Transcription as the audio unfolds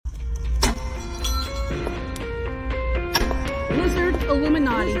Lizard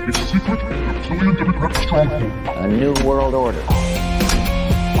Illuminati. A secret reptilian democrat stronghold. A new world order.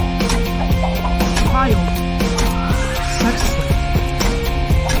 Child. Sex slave.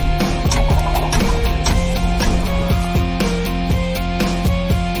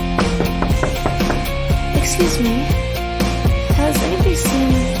 Excuse me. Has anybody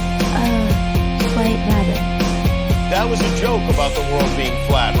seen a white rabbit? That was a joke about the world being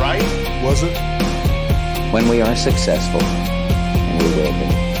flat, right? Was it? When we are successful, and we will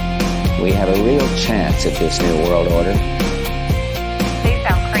be, we have a real chance at this new world order. They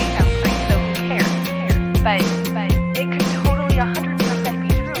sound crazy, so who cares? But it could totally 100% be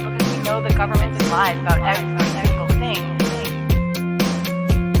true because we know the government lies about every single thing.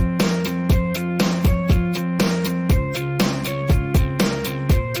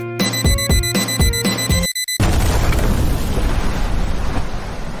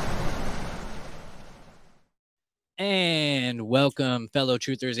 And welcome, fellow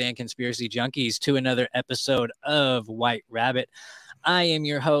truthers and conspiracy junkies, to another episode of White Rabbit. I am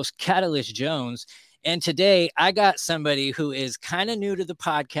your host, Catalyst Jones, and today I got somebody who is kind of new to the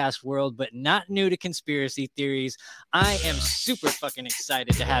podcast world, but not new to conspiracy theories. I am super fucking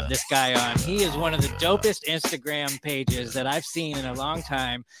excited to have this guy on. He is one of the dopest Instagram pages that I've seen in a long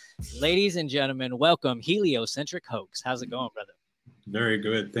time. Ladies and gentlemen, welcome, Heliocentric Hoax. How's it going, brother? Very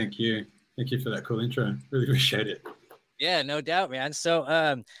good. Thank you. Thank you for that cool intro. Really appreciate it. Yeah, no doubt, man. So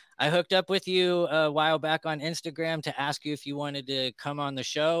I hooked up with you a while back on Instagram to ask you if you wanted to come on the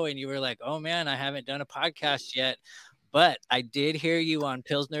show. And you were like, oh, man, I haven't done a podcast yet. But I did hear you on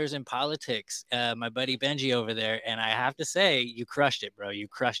Pilsners and Politics, my buddy Benji over there. And I have to say, you crushed it, bro. You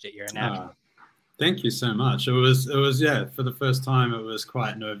crushed it. You're an natural. Thank you so much. It was, yeah, for the first time, it was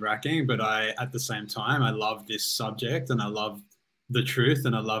quite nerve-wracking. But at the same time, I love this subject and I love the truth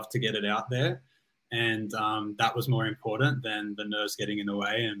and I love to get it out there. And that was more important than the nerves getting in the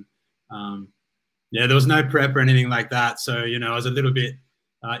way. And yeah, there was no prep or anything like that. So, you know, I was a little bit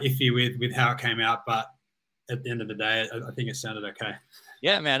iffy with how it came out. But at the end of the day, I think it sounded okay.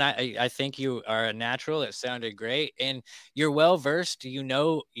 Yeah, man, I think you are a natural. It sounded great. And you're well-versed. You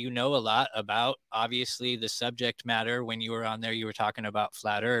know a lot about, obviously, the subject matter. When you were on there, you were talking about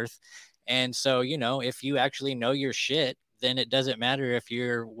flat Earth. And so, you know, if you actually know your shit, then it doesn't matter if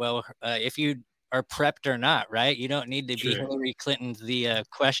you're if you are prepped or not, right? You don't need to be Hillary Clinton's the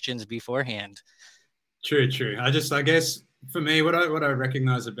questions beforehand. True. I guess for me, what I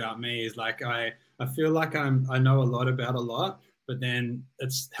recognize about me is like I feel like I know a lot about a lot, but then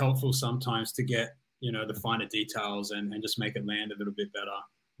it's helpful sometimes to get, you know, the finer details and just make it land a little bit better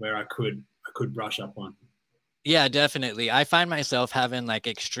where I could brush up on. Yeah, definitely. I find myself having like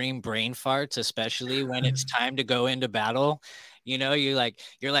extreme brain farts, especially when it's time to go into battle. You know, you're like,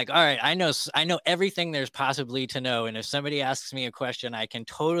 all right, I know everything there's possibly to know. And if somebody asks me a question, I can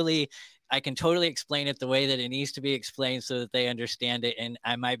totally explain it the way that it needs to be explained so that they understand it. And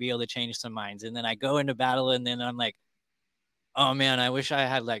I might be able to change some minds. And then I go into battle and then I'm like, oh man, I wish I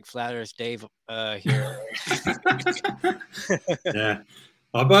had like Flat Earth Dave here. Yeah.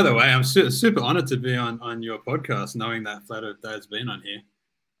 Oh, by the way, I'm super honored to be on your podcast, knowing that Flat Earth Dave's been on here.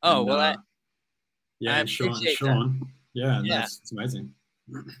 Oh, and, well, I and Sean. Yeah, it's amazing.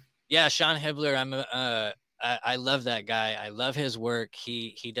 Yeah, Sean Hibbler, I love that guy. I love his work.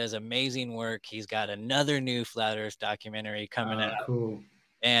 He does amazing work. He's got another new Flat Earth documentary coming out. Cool.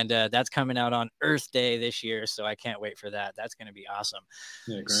 And that's coming out on Earth Day this year, so I can't wait for that. That's going to be awesome.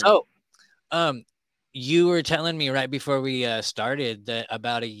 Yeah, great. So, you were telling me right before we started that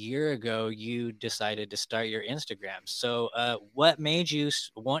about a year ago you decided to start your Instagram. So what made you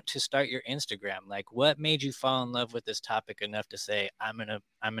want to start your Instagram? Like, what made you fall in love with this topic enough to say, I'm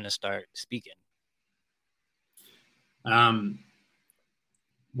gonna start speaking? Well,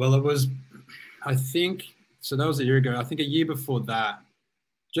 it was, I think, so that was a year ago. I think a year before that,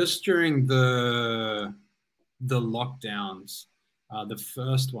 just during the lockdowns, the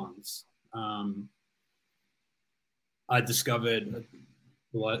first ones, I discovered,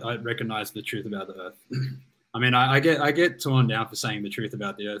 I recognized the truth about the Earth. I mean, I get torn down for saying the truth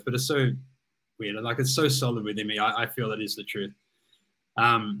about the Earth, but it's so weird. Like, it's so solid within me. I feel that is the truth.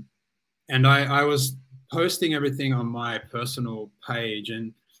 And I was posting everything on my personal page,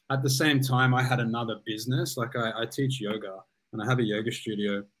 and at the same time, I had another business. Like, I teach yoga, and I have a yoga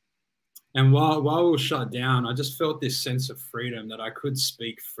studio. And while we were shut down, I just felt this sense of freedom that I could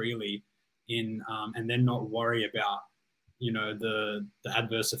speak freely in, and then not worry about, you know, the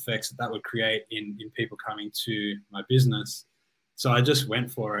adverse effects that would create in people coming to my business. So I just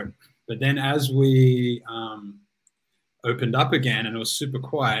went for it. But then as we opened up again, and it was super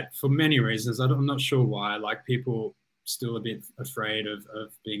quiet for many reasons, I'm not sure why, like people still a bit afraid of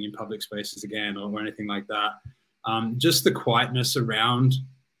being in public spaces again or anything like that. Just the quietness around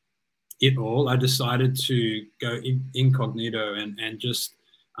it all, I decided to go incognito and just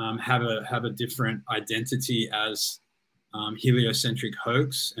have a different identity as Heliocentric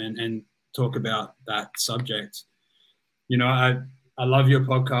Hoax and talk about that subject. You know, I love your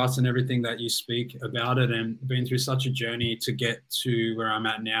podcast and everything that you speak about it, and been through such a journey to get to where I'm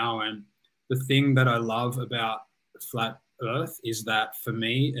at now. And the thing that I love about flat Earth is that for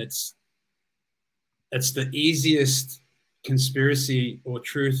me, it's the easiest conspiracy or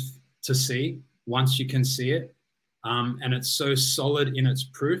truth to see once you can see it. And it's so solid in its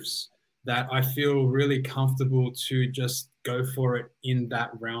proofs that I feel really comfortable to just go for it in that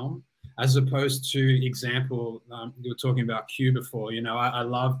realm, as opposed to example, you were talking about Q before. You know, I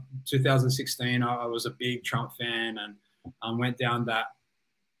love 2016. I was a big Trump fan and went down that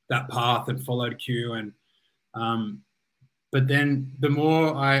path and followed Q. And but then the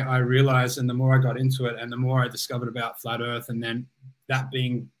more I realized and the more I got into it and the more I discovered about flat Earth, and then that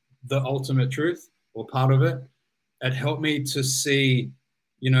being the ultimate truth or part of it, it helped me to see,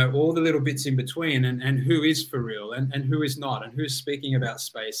 you know, all the little bits in between and who is for real and who is not, and who's speaking about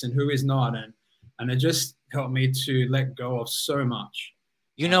space and who is not. And it just helped me to let go of so much.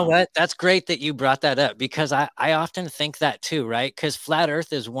 You know what? That's great that you brought that up, because I often think that too, right? Because flat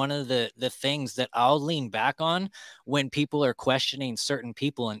Earth is one of the things that I'll lean back on when people are questioning certain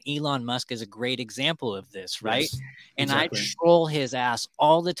people. And Elon Musk is a great example of this, right? Yes, and exactly. I troll his ass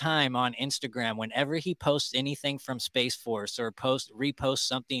all the time on Instagram whenever he posts anything from Space Force or repost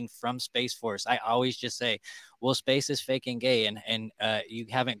something from Space Force. I always just say, well, space is fake and gay, and you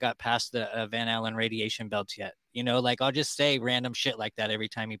haven't got past the Van Allen radiation belts yet. You know, like I'll just say random shit like that every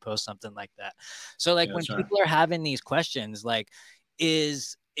time he posts something like that. So like when people are having these questions, like,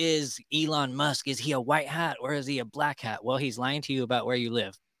 is Elon Musk, is he a white hat or is he a black hat? Well, he's lying to you about where you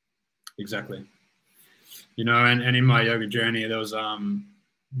live. Exactly. You know, and in my yoga journey, there was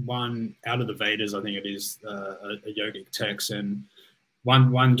one out of the Vedas, I think it is, a yogic text, and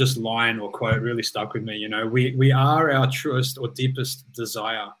one just line or quote really stuck with me. You know, we are our truest or deepest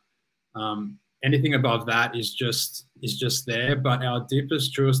desire. Anything above that is just there, but our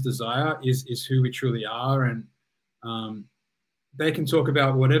deepest, truest desire is who we truly are. And they can talk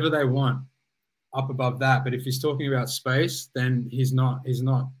about whatever they want up above that, but if he's talking about space, then he's not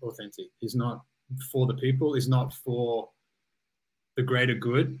authentic. He's not for the people. He's not for the greater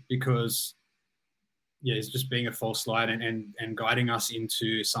good, because he's just being a false light and guiding us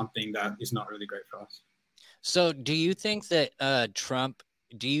into something that is not really great for us. So do you think that Trump,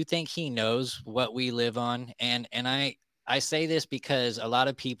 do you think he knows what we live on? And I say this because a lot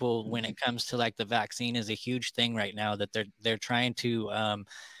of people, when it comes to like the vaccine, is a huge thing right now, that they're trying to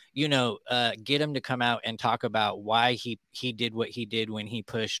get him to come out and talk about why he did what he did when he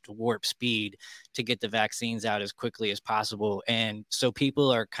pushed warp speed to get the vaccines out as quickly as possible. And so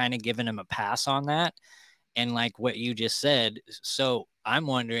people are kind of giving him a pass on that. And like what you just said, so I'm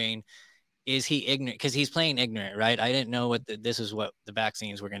wondering, is he ignorant? Because he's playing ignorant, right? I didn't know this is what the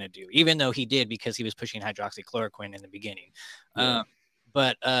vaccines were going to do, even though he did, because he was pushing hydroxychloroquine in the beginning. Yeah.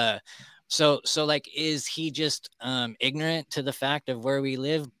 So like, is he just ignorant to the fact of where we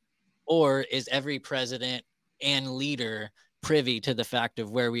live, or is every president and leader privy to the fact of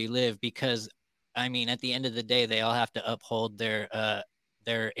where we live? Because I mean, at the end of the day, they all have to uphold their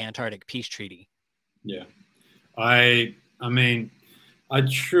Antarctic peace treaty. Yeah, I mean, I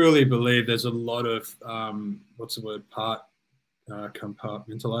truly believe there's a lot of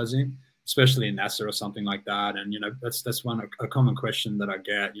compartmentalizing, especially in NASA or something like that. And you know, that's a common question that I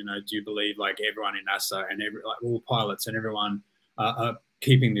get. You know, do you believe like everyone in NASA and all pilots and everyone are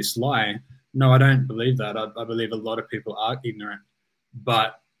keeping this lie? No, I don't believe that. I believe a lot of people are ignorant,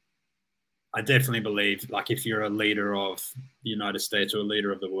 but I definitely believe, like, if you're a leader of the United States or a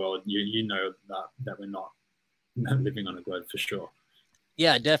leader of the world, you know that we're not living on a globe for sure.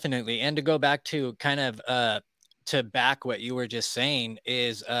 Yeah, definitely. And to go back to kind of to back what you were just saying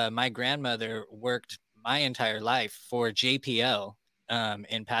is my grandmother worked my entire life for JPL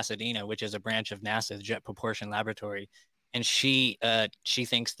in Pasadena, which is a branch of NASA's Jet Propulsion Laboratory. And she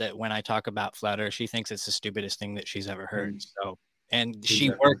thinks that when I talk about flat Earth, she thinks it's the stupidest thing that she's ever heard. So, and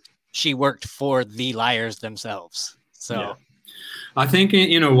Exactly. she worked for the liars themselves. So yeah. I think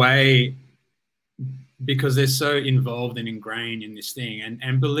in a way, because they're so involved and ingrained in this thing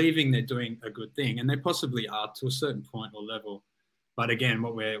and believing they're doing a good thing, and they possibly are to a certain point or level. But again,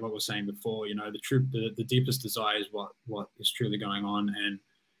 what we're saying before, you know, the deepest desire is what is truly going on, and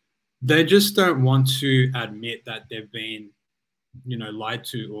they just don't want to admit that they've been, you know, lied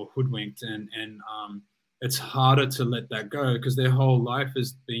to or hoodwinked, and it's harder to let that go because their whole life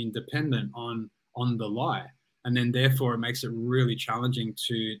has been dependent on the lie, and then therefore it makes it really challenging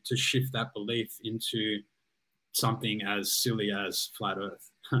to shift that belief into something as silly as flat Earth.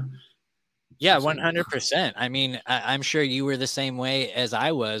 Yeah, 100%. I mean, I'm sure you were the same way as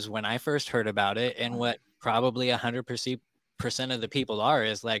I was when I first heard about it, and what probably 100% of the people are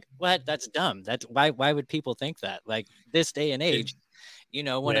is like, what? That's dumb. That's why would people think that? Like this day and age,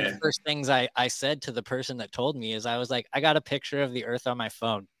 one of the first things I said to the person that told me is I was like, I got a picture of the Earth on my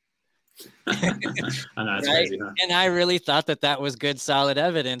phone. I know, it's right? crazy, huh? And I really thought that was good, solid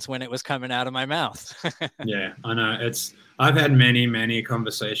evidence when it was coming out of my mouth. Yeah, I know. I've had many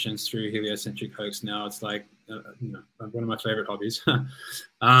conversations through Heliocentric Hoax now. It's like, one of my favorite hobbies. What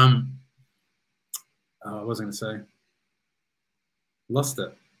was I going to say? Lost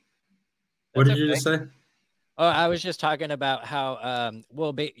it. What did you just say? Oh, I was just talking about how,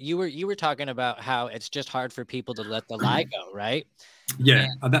 you were talking about how it's just hard for people to let the lie go, right? Yeah.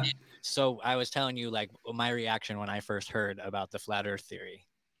 So I was telling you like my reaction when I first heard about the flat Earth theory.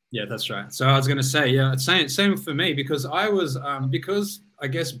 Yeah, that's right. So I was going to say, yeah, same for me, because I was, because I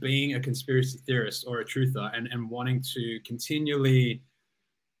guess being a conspiracy theorist or a truther and wanting to continually,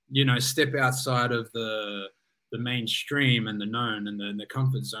 step outside of the mainstream and the known and the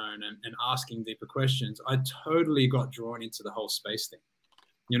comfort zone and asking deeper questions, I totally got drawn into the whole space thing.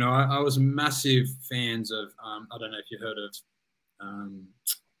 I was massive fans of, I don't know if you heard of,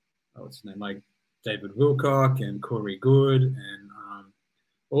 what's his name, like David Wilcock and Corey Good and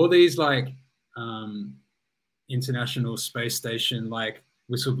all these like international space station like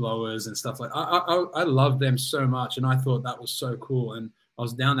whistleblowers and stuff like I love them so much, and I thought that was so cool, and I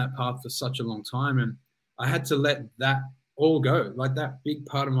was down that path for such a long time, and I had to let that all go, like that big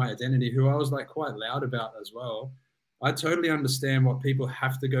part of my identity, who I was like quite loud about as well. I totally understand what people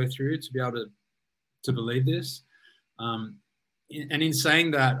have to go through to be able to believe this, and in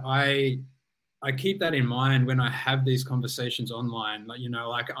saying that, I keep that in mind when I have these conversations online. Like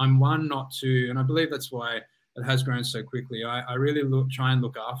I'm one not to, and I believe that's why it has grown so quickly. I really try and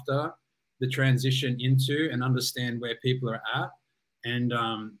look after the transition into and understand where people are at, and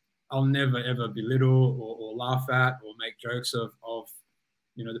I'll never ever belittle or laugh at or make jokes of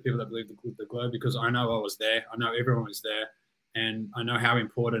the people that believe the globe, because I know I was there. I know everyone was there, and I know how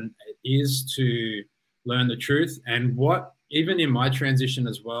important it is to learn the truth. And even in my transition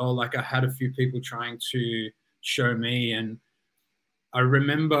as well, like I had a few people trying to show me, and I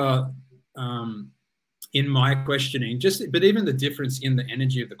remember in my questioning, but even the difference in the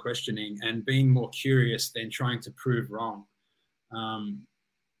energy of the questioning and being more curious than trying to prove wrong. When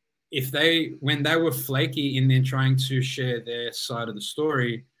they were flaky in then trying to share their side of the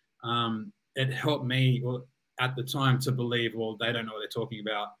story, it helped me at the time to believe, well, they don't know what they're talking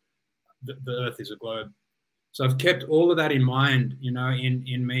about. The Earth is a globe. So I've kept all of that in mind,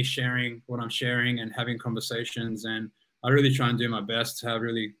 in me sharing what I'm sharing and having conversations. And I really try and do my best to have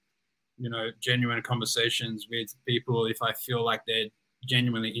really, genuine conversations with people if I feel like they're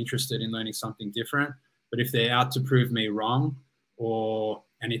genuinely interested in learning something different. But if they're out to prove me wrong or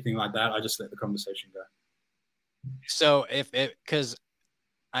anything like that, I just let the conversation go. So because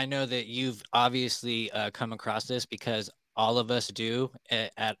I know that you've obviously come across this, because all of us do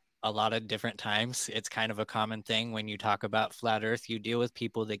at a lot of different times. It's kind of a common thing when you talk about flat Earth. You deal with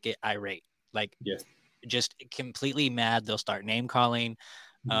people that get irate, like just completely mad. They'll start name calling.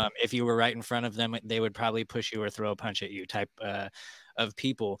 If you were right in front of them, they would probably push you or throw a punch at you type of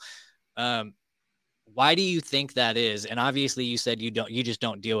people. Why do you think that is? And obviously you said you just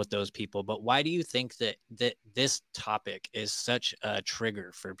don't deal with those people, but why do you think that this topic is such a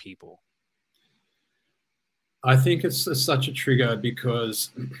trigger for people? I think it's such a trigger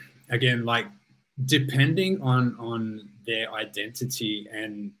because, again, like depending on their identity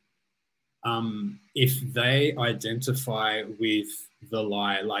and if they identify with the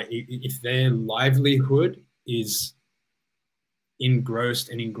lie, like if their livelihood is engrossed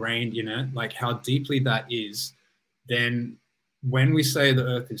and ingrained in it, like how deeply that is, then when we say the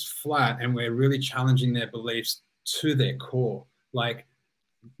Earth is flat and we're really challenging their beliefs to their core, like,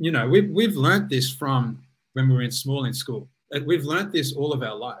 we've learned this from when we were in school. We've learned this all of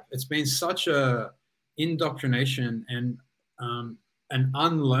our life. It's been such a indoctrination and an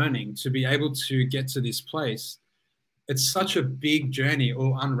unlearning to be able to get to this place. It's such a big journey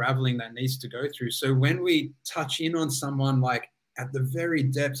or unraveling that needs to go through. So when we touch in on someone like at the very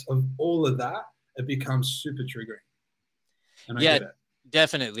depths of all of that, it becomes super triggering. And I get it.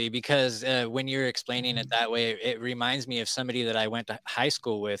 Definitely, because when you're explaining it that way, it reminds me of somebody that I went to high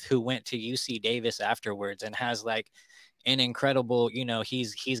school with who went to UC Davis afterwards and has like an incredible,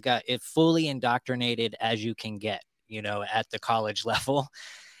 he's got it fully indoctrinated as you can get, at the college level.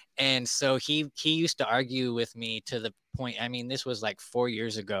 And so he used to argue with me to the point, I mean, this was like 4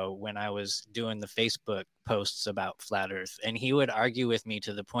 years ago when I was doing the Facebook posts about flat earth, and he would argue with me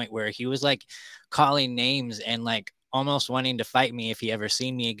to the point where he was like calling names and like almost wanting to fight me if he ever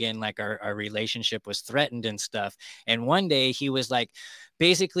seen me again, like our relationship was threatened and stuff. And one day he was like,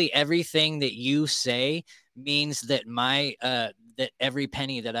 basically everything that you say means that that every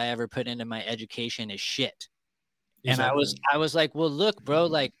penny that I ever put into my education is shit. And Exactly. I was like, well, look, bro,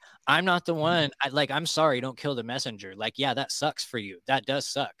 like, I'm not the one. I'm sorry, don't kill the messenger. Like, yeah, that sucks for you. That does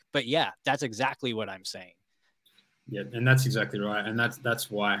suck. But yeah, that's exactly what I'm saying. Yeah, and that's exactly right. And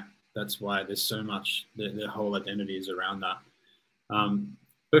that's why there's so much, the whole identity is around that.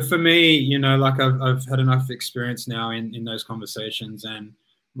 But for me, like I've had enough experience now in those conversations, and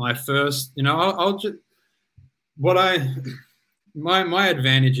my first, I'll just, what I, my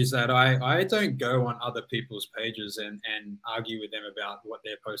advantage is that I don't go on other people's pages and argue with them about what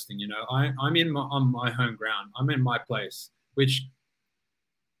they're posting. I'm on my home ground. I'm in my place, which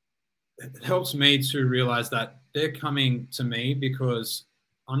helps me to realize that they're coming to me because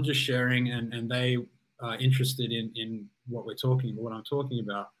I'm just sharing, and they are interested in what I'm talking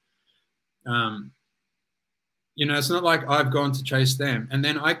about. It's not like I've gone to chase them. And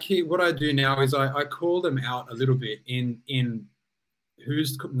then what I do now is I call them out a little bit in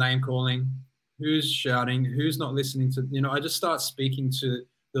who's name calling, who's shouting, who's not listening to, I just start speaking to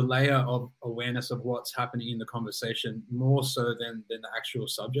the layer of awareness of what's happening in the conversation more so than the actual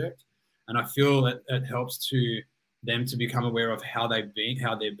subject. And I feel it helps to them to become aware of how they're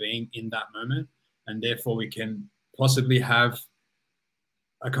being in that moment. And therefore we can possibly have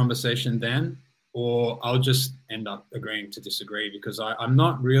a conversation then, or I'll just end up agreeing to disagree, because I'm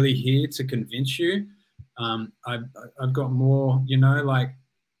not really here to convince you. I've got more, like,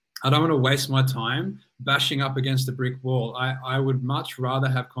 I don't want to waste my time bashing up against a brick wall. I would much rather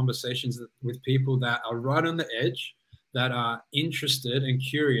have conversations with people that are right on the edge, that are interested and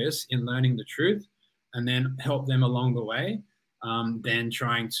curious in learning the truth, and then help them along the way, than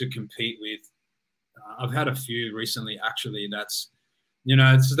trying to compete with. I've had a few recently, actually, that's,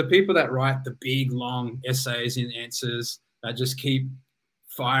 it's the people that write the big, long essays in answers that just keep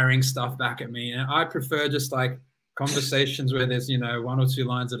firing stuff back at me. And I prefer just like conversations where there's, one or two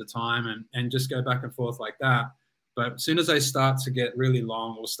lines at a time, and just go back and forth like that. But as soon as they start to get really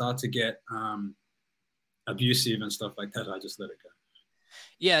long or start to get abusive and stuff like that, I just let it go.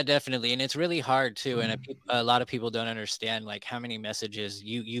 Yeah, definitely. And it's really hard too. And a lot of people don't understand like how many messages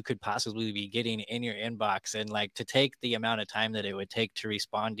you could possibly be getting in your inbox, and like to take the amount of time that it would take to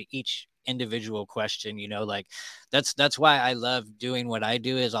respond to each individual question, like that's why I love doing what I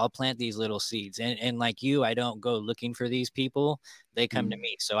do, is I'll plant these little seeds, and like you, I don't go looking for these people. They come to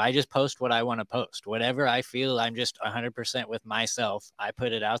me. So I just post what I want to post, whatever I feel. I'm just 100% with myself. I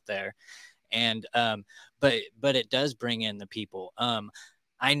put it out there. And but it does bring in the people.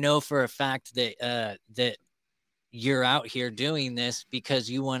 I know for a fact that that you're out here doing this because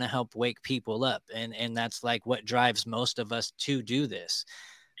you want to help wake people up, and that's like what drives most of us to do this.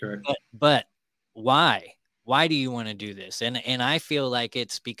 Correct. But why? Why do you want to do this? And I feel like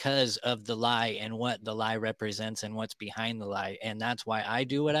it's because of the lie and what the lie represents and what's behind the lie, and that's why I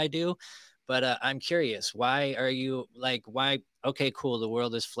do what I do. But I'm curious, why are you like, why? Okay, cool, the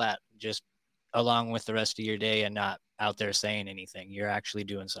world is flat, just along with the rest of your day and not out there saying anything. You're actually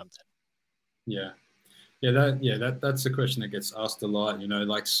doing something. That's a question that gets asked a lot,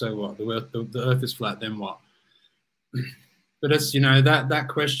 like, so what, the earth is flat, then what? But it's, that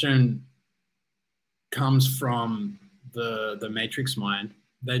question comes from the matrix mind.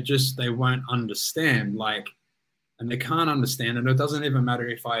 They won't understand, like, and they can't understand, and it doesn't even matter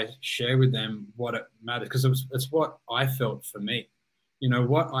if I share with them what it matters, because it's what I felt for me.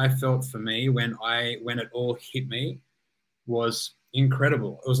 What I felt for me when it all hit me was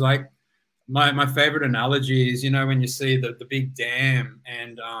incredible. It was like, my favorite analogy is, when you see the big dam,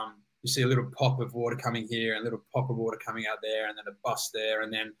 and you see a little pop of water coming here and a little pop of water coming out there, and then a bust there,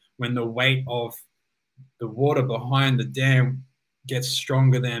 and then when the weight of the water behind the dam gets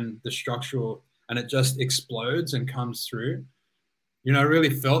stronger than the structural, and it just explodes and comes through. I really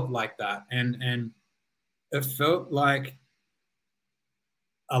felt like that, and it felt like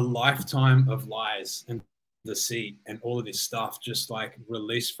a lifetime of lies and deceit and all of this stuff just like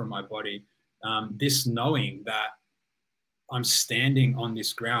released from my body. This knowing that I'm standing on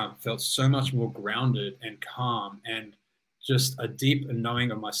this ground felt so much more grounded and calm, and just a deep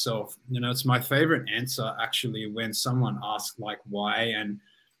knowing of myself. It's my favorite answer, actually, when someone asks like why, and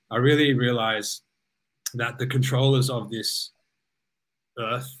I really realize that the controllers of this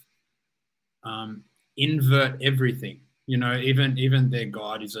earth invert everything. You know, even their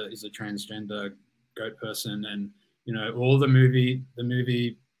god is a transgender goat person, and you know all the movie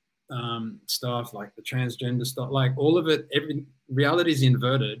stuff, like the transgender stuff, like all of it, every reality is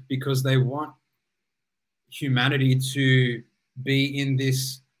inverted because they want humanity to be in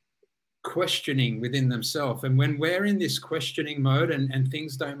this questioning within themselves. And when we're in this questioning mode and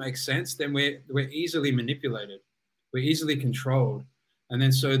things don't make sense, then we're easily manipulated, we're easily controlled. And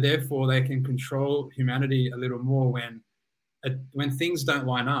then so therefore they can control humanity a little more when things don't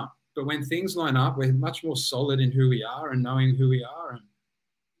line up. But when things line up, we're much more solid in who we are and knowing who we are and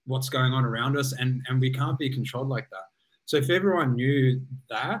what's going on around us, and we can't be controlled like that. So if everyone knew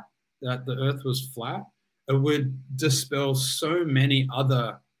that the earth was flat, it would dispel so many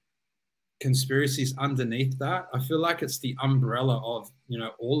other conspiracies underneath that. I feel like it's the umbrella of, you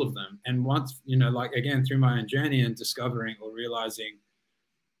know, all of them. And once, you know, like again, through my own journey and discovering or realizing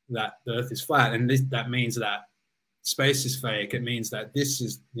that the earth is flat, and that means that space is fake, it means that this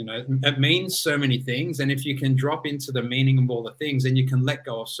is, you know, it means so many things. And if you can drop into the meaning of all the things, then you can let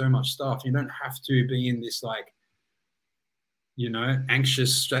go of so much stuff. You don't have to be in this, like, you know,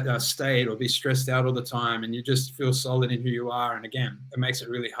 anxious state or be stressed out all the time, and you just feel solid in who you are. And again, it makes it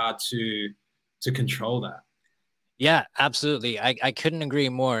really hard to control that. Yeah, absolutely. I couldn't agree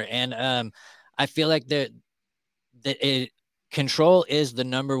more. And I feel like control is the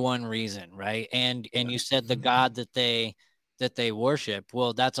number one reason, right? And you said the God that they worship.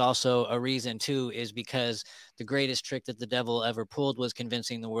 Well, that's also a reason too, is because the greatest trick that the devil ever pulled was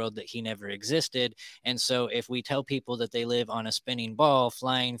convincing the world that he never existed. And so if we tell people that they live on a spinning ball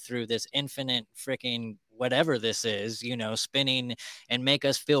flying through this infinite freaking whatever this is, you know, spinning, and make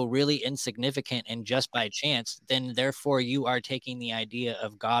us feel really insignificant and just by chance, then therefore you are taking the idea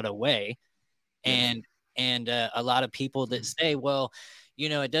of God away. Yes. And a lot of people that say, well, you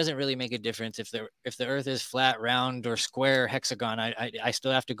know, it doesn't really make a difference if the earth is flat, round, or square, hexagon. I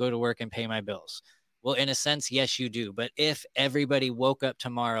still have to go to work and pay my bills. Well, in a sense, yes, you do. But if everybody woke up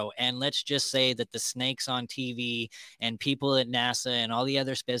tomorrow, and let's just say that the snakes on TV and people at NASA and all the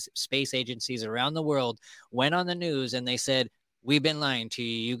other space agencies around the world went on the news and they said, we've been lying to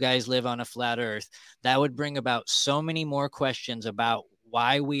you, you guys live on a flat earth, that would bring about so many more questions about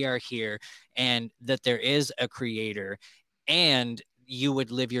why we are here, and that there is a creator, and you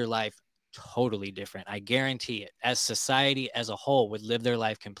would live your life totally different. I guarantee it. As society as a whole would live their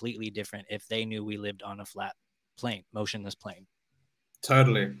life completely different if they knew we lived on a flat plane, motionless plane.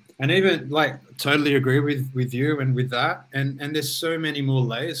 Totally. And even like totally agree with you and with that. And there's so many more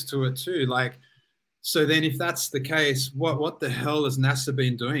layers to it too. Like, so then if that's the case, what the hell has NASA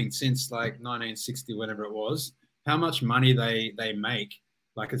been doing since like 1960, whatever it was? How much money they make?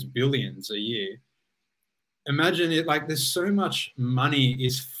 Like it's billions a year. Imagine it, like there's so much money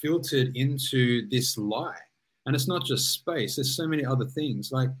is filtered into this lie. And it's not just space, there's so many other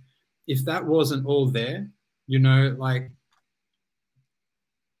things. Like if that wasn't all there, you know, like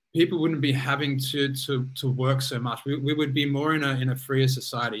people wouldn't be having to work so much. We would be more in a freer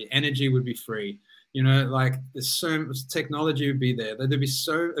society. Energy would be free. You know, like there's so much technology would be there.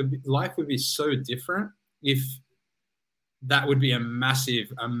 Life would be so different if that would be a massive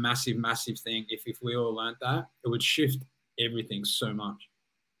thing. If we all learned that, it would shift everything so much.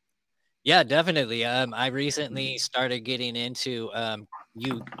 Yeah, definitely. I recently started getting into,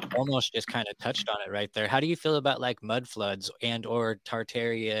 you almost just kind of touched on it right there. How do you feel about like mud floods and or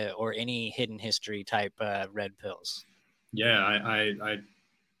Tartaria or any hidden history type red pills? Yeah, I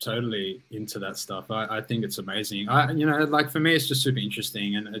totally into that stuff. I think it's amazing. You know, like for me, it's just super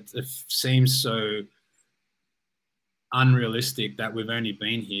interesting, and it seems so unrealistic that we've only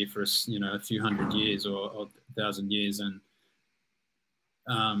been here for a few hundred years or 1,000 years, and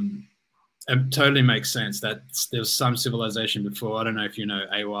it totally makes sense that there was some civilization before. I don't know if you know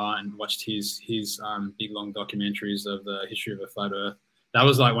Awa and watched his big long documentaries of the history of a flat Earth. That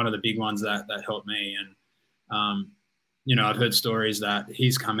was like one of the big ones that helped me. And you know, I've heard stories that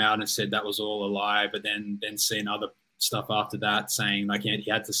he's come out and said that was all a lie, but then seen other stuff after that saying like he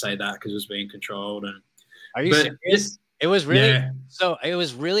had to say that because it was being controlled. And are you serious? It was really, yeah. So it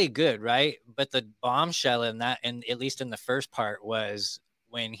was really good, right? But the bombshell in that, and at least in the first part, was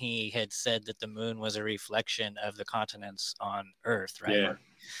when he had said that the moon was a reflection of the continents on Earth, right? Yeah.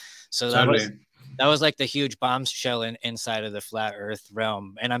 So Totally. that was like the huge bombshell inside of the flat Earth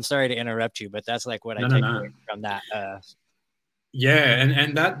realm. And I'm sorry to interrupt you, but that's like what I take away from that. Yeah,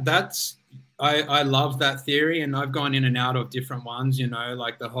 and that's I love that theory, and I've gone in and out of different ones. You know,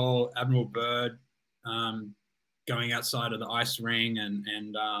 like the whole Admiral Byrd going outside of the ice ring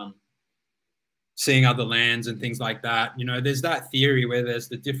and seeing other lands and things like that. You know, there's that theory where there's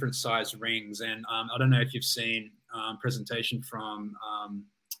the different size rings, and I don't know if you've seen presentation from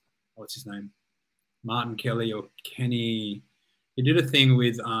what's his name, Martin Kelly or Kenny. He did a thing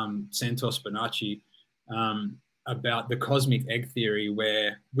with Santos Bonacci about the cosmic egg theory,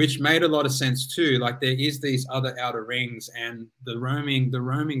 which made a lot of sense too. Like there is these other outer rings, and the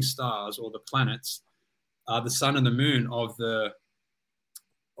roaming stars or the planets are the sun and the moon of the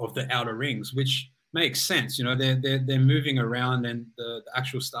outer rings, which makes sense. You know, they're moving around, and the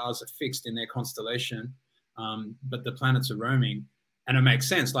actual stars are fixed in their constellation, but the planets are roaming, and it makes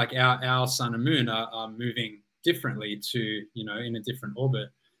sense. Like our sun and moon are moving differently to, you know, in a different orbit.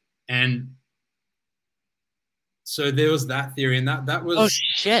 And so there was that theory, and that was... Oh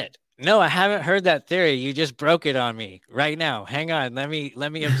shit. No, I haven't heard that theory. You just broke it on me right now. Hang on. Let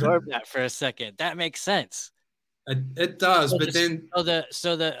me absorb that for a second. That makes sense. It does, So but then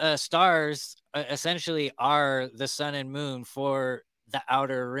the stars essentially are the sun and moon for the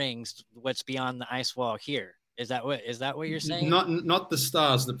outer rings, what's beyond the ice wall here. Is that what you're saying? Not the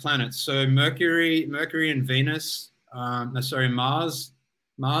stars, the planets. So Mercury and Venus,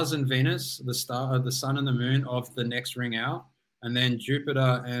 Mars and Venus, the sun and the moon of the next ring out, and then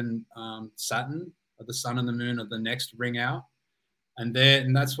Jupiter and Saturn are the sun and the moon of the next ring out, and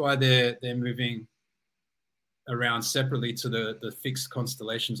that's why they're moving around separately to the fixed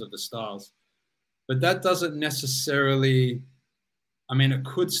constellations of the stars. But that doesn't necessarily, I mean, it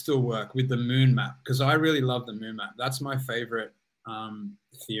could still work with the moon map, because I really love the moon map. That's my favorite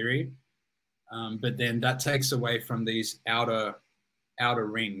theory. But then that takes away from these outer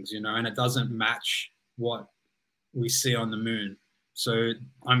rings, you know, and it doesn't match what we see on the moon. So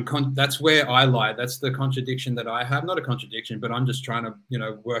that's where I lie. That's the contradiction that I have. Not a contradiction, but I'm just trying to, you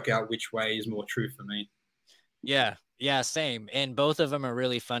know, work out which way is more true for me. Yeah, same. And both of them are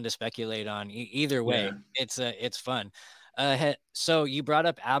really fun to speculate on. Either way, yeah. It's fun. So you brought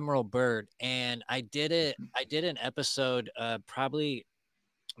up Admiral Byrd, and I did an episode probably,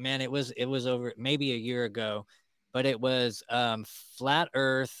 man, it was over maybe a year ago, but it was flat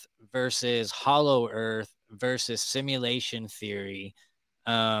Earth versus hollow Earth versus simulation theory.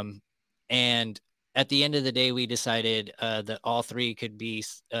 And at the end of the day, we decided that all three could be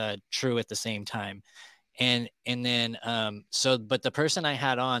true at the same time. And then but the person I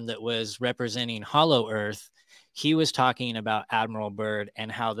had on that was representing Hollow Earth, he was talking about Admiral Byrd and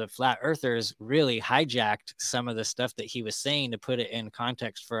how the flat earthers really hijacked some of the stuff that he was saying to put it in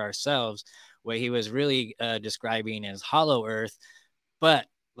context for ourselves, what he was really describing as Hollow Earth. But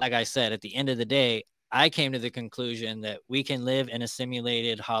like I said, at the end of the day, I came to the conclusion that we can live in a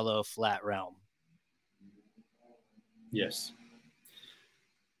simulated hollow flat realm. Yes.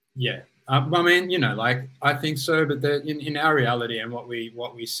 Yeah. I mean, you know, like I think so, but in our reality and what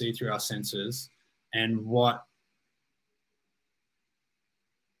we see through our senses, and what,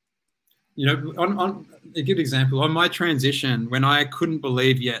 you know, on a good example, on my transition, when I couldn't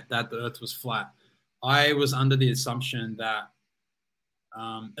believe yet that the Earth was flat, I was under the assumption that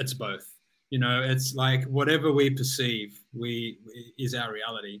it's both. You know, it's like whatever we perceive is our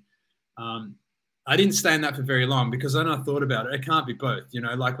reality. I didn't stay in that for very long, because then I thought about it. It can't be both. You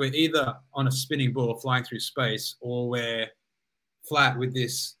know, like we're either on a spinning ball flying through space, or we're flat with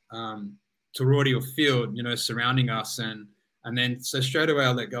this toroidal field, you know, surrounding us. And then so straight away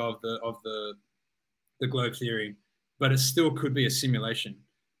I let go of the globe theory, but it still could be a simulation.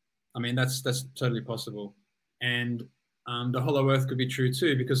 I mean, that's totally possible. And the hollow Earth could be true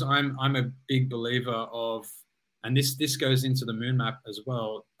too, because I'm a big believer of, and this goes into the moon map as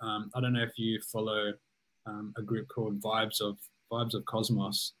well. I don't know if you follow a group called Vibes of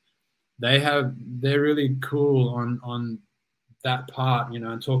Cosmos. They're really cool on that part, you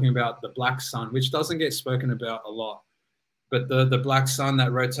know, and talking about the black sun, which doesn't get spoken about a lot, but the black sun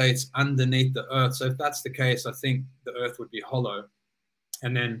that rotates underneath the Earth. So if that's the case, I think the Earth would be hollow,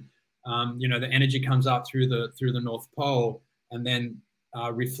 and then you know, the energy comes up through the North Pole, and then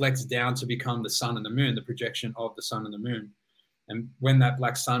reflects down to become the sun and the moon, the projection of the sun and the moon. And when that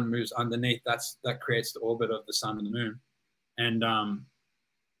black sun moves underneath, that creates the orbit of the sun and the moon. And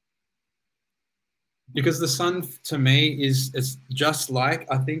because the sun to me it's just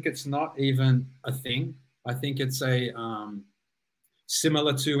like, I think it's not even a thing. I think it's a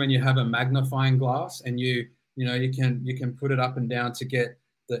similar to when you have a magnifying glass, and you can put it up and down to get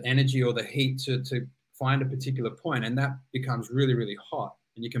the energy or the heat to find a particular point, and that becomes really, really hot,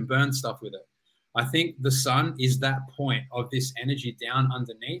 and you can burn stuff with it. I think the sun is that point of this energy down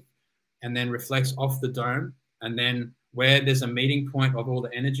underneath, and then reflects off the dome, and then where there's a meeting point of all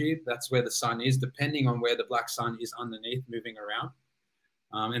the energy, that's where the sun is, depending on where the black sun is underneath moving around.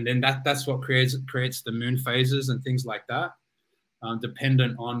 And then that's what creates the moon phases and things like that,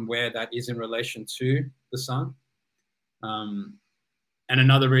 dependent on where that is in relation to the sun. And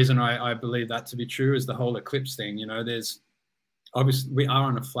another reason I believe that to be true is the whole eclipse thing. You know, there's obviously we are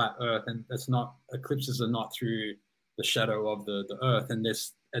on a flat Earth, and it's not, eclipses are not through the shadow of the Earth, and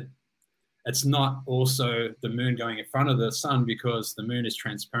it's not also the moon going in front of the sun, because the moon is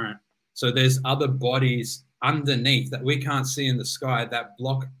transparent. So there's other bodies underneath that we can't see in the sky that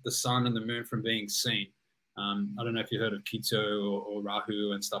block the sun and the moon from being seen. I don't know if you heard of Keto or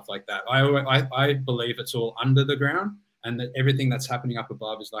Rahu and stuff like that. I believe it's all under the ground, and that everything that's happening up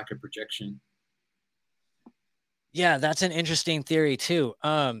above is like a projection. Yeah, that's an interesting theory too.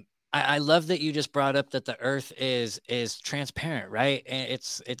 I love that you just brought up that the Earth is transparent, right? And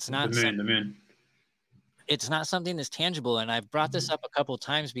it's not the moon. It's not something that's tangible. And I've brought this up a couple of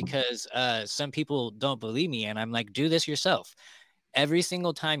times because some people don't believe me, and I'm like, do this yourself. Every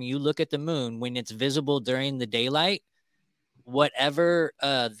single time you look at the moon, when it's visible during the daylight, whatever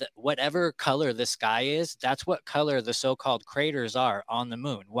whatever color the sky is, that's what color the so-called craters are on the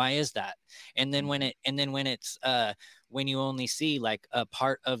moon. Why is that? And then when it's when you only see like a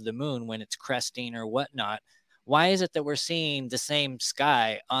part of the moon when it's cresting or whatnot, why is it that we're seeing the same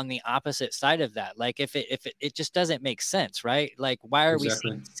sky on the opposite side of that? Like if it just doesn't make sense, right? Like why are we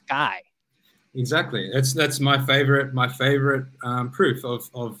seeing sky? Exactly. That's my favorite proof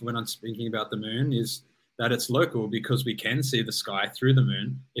of when I'm speaking about the moon is that it's local, because we can see the sky through the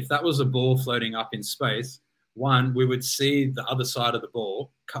moon. If that was a ball floating up in space, one, we would see the other side of the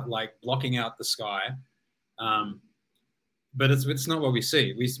ball, like blocking out the sky. But it's not what we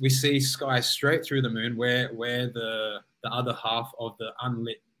see. We see sky straight through the moon, where the other half of the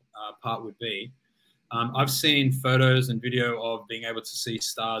unlit part would be. I've seen photos and video of being able to see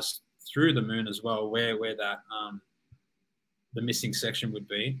stars through the moon as well, where that the missing section would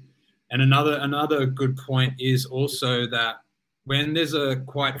be. And another good point is also that when there's a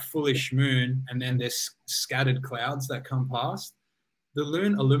quite fullish moon and then there's scattered clouds that come past, the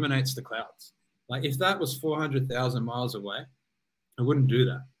moon illuminates the clouds. Like if that was 400,000 miles away, it wouldn't do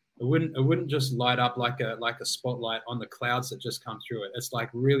that. It wouldn't just light up like a spotlight on the clouds that just come through it. It's like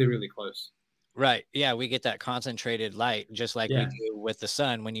really, really close. Right. Yeah, we get that concentrated light just like we do with the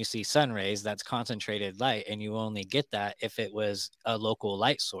sun. When you see sun rays, that's concentrated light, and you only get that if it was a local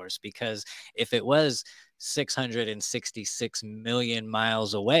light source, because if it was 666 million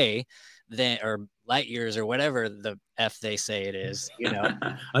miles away, then, or light years or whatever the F they say it is, you know.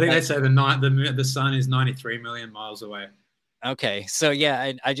 I think they say the sun is 93 million miles away. Okay, so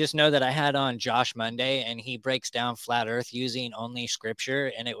yeah, I just know that I had on Josh Monday, and he breaks down flat Earth using only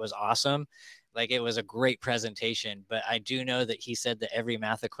scripture, and it was awesome. Like it was a great presentation, but I do know that he said that every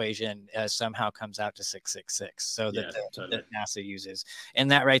math equation somehow comes out to 666. So that NASA uses, and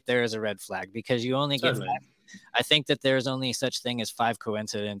that right there is a red flag, because you only get 5. I think that there's only such thing as 5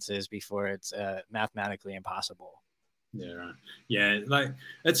 coincidences before it's mathematically impossible. Yeah, right. Yeah, like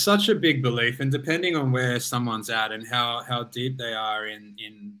it's such a big belief, and depending on where someone's at and how deep they are in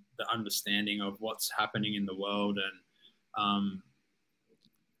the understanding of what's happening in the world, and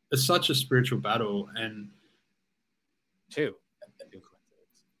it's such a spiritual battle. And two.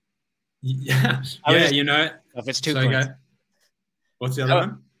 Yeah, you know, if it's 2 coincidences. What's the other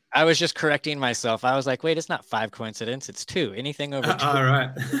one? I was just correcting myself. I was like, wait, it's not 5 coincidence, it's 2. Anything over 2 all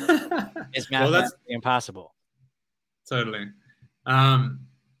right. is mathematically impossible. Totally.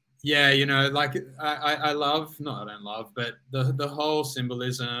 Yeah, you know, like I love, no, I don't love, but the whole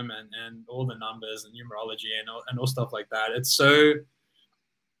symbolism and all the numbers and numerology and all stuff like that. It's so,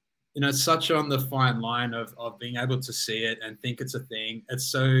 you know, it's such on the fine line of being able to see it and think it's a thing. It's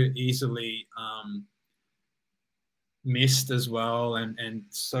so easily missed as well, and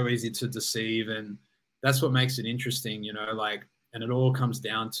so easy to deceive. And that's what makes it interesting, you know, like, and it all comes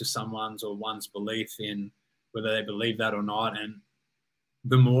down to one's belief in whether they believe that or not. And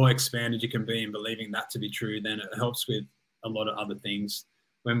the more expanded you can be in believing that to be true, then it helps with a lot of other things.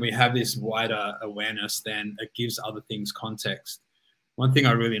 When we have this wider awareness, then it gives other things context. One thing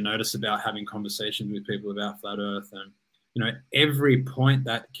I really notice about having conversations with people about flat Earth, and, you know, every point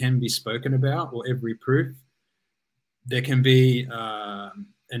that can be spoken about, or every proof, there can be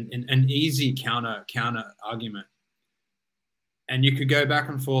an easy counter argument. And you could go back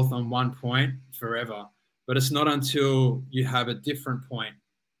and forth on one point forever. But it's not until you have a different point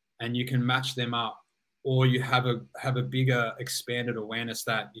and you can match them up, or you have a bigger expanded awareness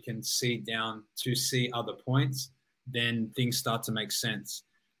that you can see down to see other points, then things start to make sense.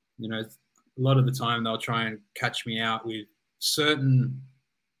 You know, a lot of the time they'll try and catch me out with certain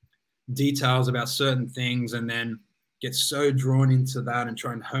details about certain things, and then get so drawn into that and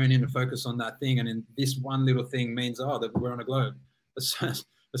try and hone in and focus on that thing. And then this one little thing means, that we're on a globe. It's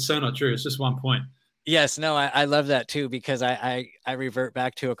so not true. It's just one point. Yes, no, I love that too, because I revert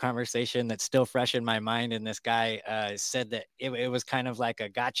back to a conversation that's still fresh in my mind. And this guy said that it was kind of like a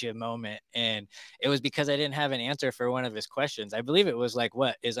gotcha moment. And it was because I didn't have an answer for one of his questions. I believe it was like,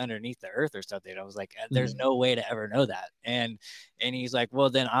 what is underneath the earth or something. I was like, there's no way to ever know that. And he's like, well,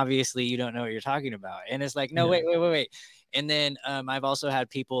 then obviously you don't know what you're talking about. And it's like, no, wait. And then I've also had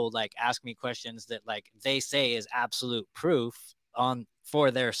people like ask me questions that like they say is absolute proof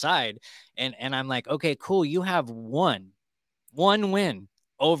for their side, and I'm like, okay, cool, you have one win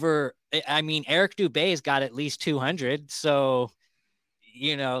over, I mean, Eric Dubé's got at least 200, so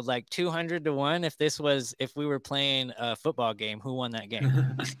like 200 to 1. If we were playing a football game, who won that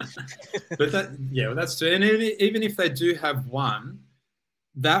game? But that's true. And even if they do have one,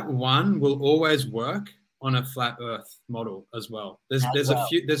 that one will always work on a flat earth model as well. There's a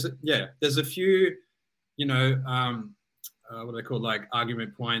few what are they called, like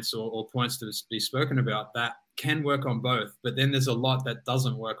argument points or points to be spoken about that can work on both, but then there's a lot that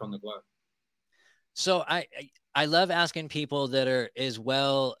doesn't work on the globe. So I love asking people that are as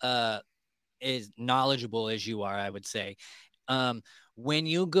well as knowledgeable as you are, I would say. When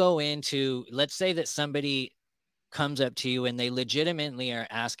you go into, let's say that somebody comes up to you and they legitimately are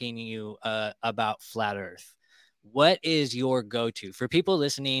asking you about flat earth, what is your go-to for people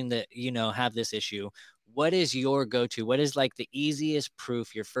listening that have this issue? What is your go-to? What is like the easiest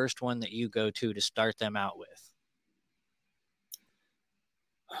proof, your first one that you go to start them out with?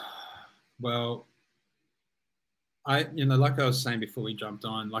 Well, like I was saying before we jumped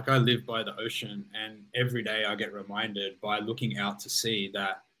on, like I live by the ocean, and every day I get reminded by looking out to sea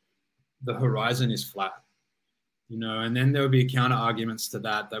that the horizon is flat, and then there will be counter arguments to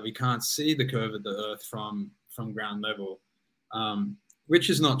that we can't see the curve of the earth from ground level. Which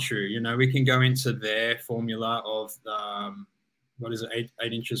is not true. We can go into their formula of what is it,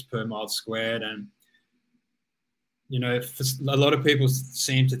 8 inches per mile squared, and a lot of people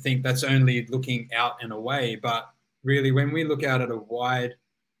seem to think that's only looking out and away, but really, when we look out at a wide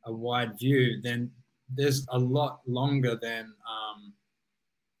view, then there's a lot longer than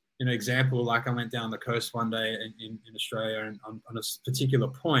example. Like I went down the coast one day in Australia, and on a particular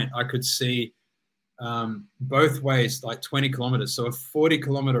point, I could see both ways, like 20 kilometers. So a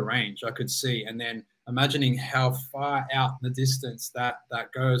 40-kilometer range I could see. And then imagining how far out in the distance that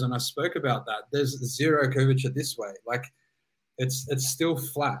goes. And I spoke about that. There's zero curvature this way. Like it's still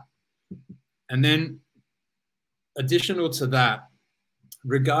flat. And then additional to that,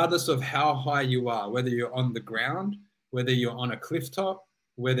 regardless of how high you are, whether you're on the ground, whether you're on a cliff top,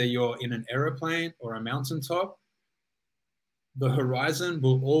 whether you're in an aeroplane or a mountaintop, the horizon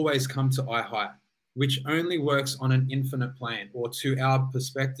will always come to eye height, which only works on an infinite plane, or to our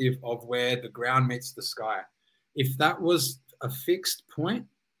perspective of where the ground meets the sky. If that was a fixed point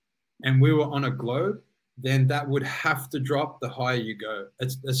and we were on a globe, then that would have to drop the higher you go.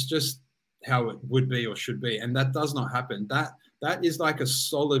 It's just how it would be or should be. And that does not happen. That is like a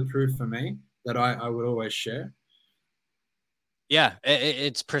solid proof for me that I would always share. Yeah,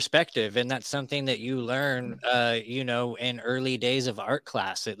 it's perspective, and that's something that you learn, in early days of art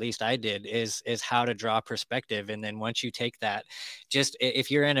class. At least I did, is how to draw perspective. And then once you take that, just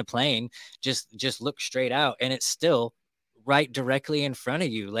if you're in a plane, just look straight out, and it's still right directly in front of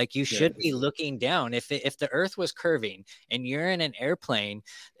you. Like you should be looking down. If the Earth was curving and you're in an airplane,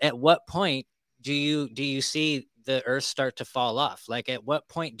 at what point do you see the Earth start to fall off? Like at what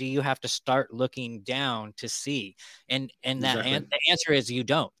point do you have to start looking down to see? And exactly. The answer is you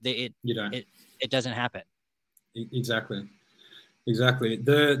don't. You don't. It doesn't happen. Exactly. I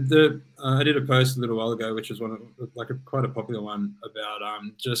did a post a little while ago, which was quite a popular one, about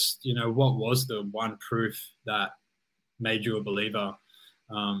just what was the one proof that made you a believer.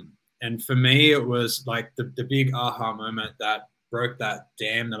 And for me, it was like the big aha moment that broke that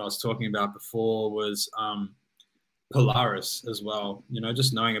dam that I was talking about before was Polaris as well.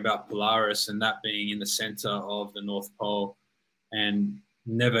 Just knowing about Polaris and that being in the center of the North Pole and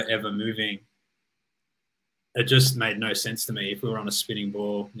never ever moving. It just made no sense to me if we were on a spinning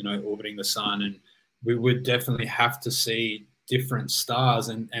ball, orbiting the sun, and we would definitely have to see different stars,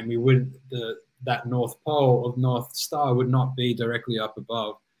 and we would that North Pole of North Star would not be directly up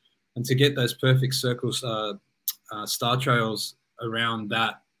above, and to get those perfect circles, star trails around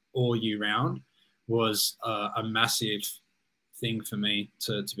that all year round was a massive thing for me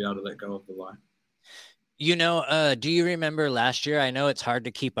to be able to let go of the lie. Do you remember last year? I know it's hard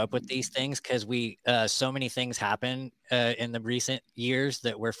to keep up with these things because so many things happen in the recent years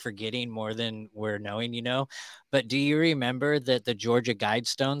that we're forgetting more than we're knowing. But do you remember that the Georgia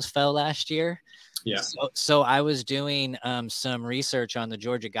Guidestones fell last year? Yeah. So I was doing some research on the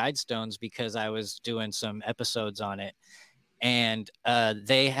Georgia Guidestones because I was doing some episodes on it, and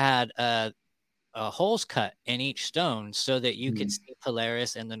they had holes cut in each stone so that you could see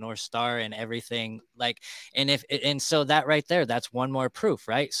Polaris and the North Star and everything. And so that right there, that's one more proof,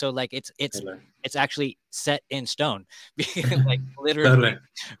 right? So like it's actually set in stone, like literally,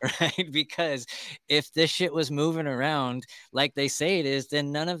 right? Because if this shit was moving around like they say it is,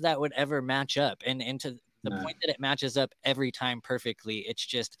 then none of that would ever match up. And to the point that it matches up every time perfectly, it's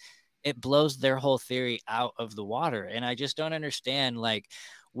just it blows their whole theory out of the water. And I just don't understand, like,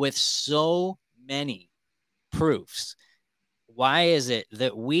 with so many proofs, why is it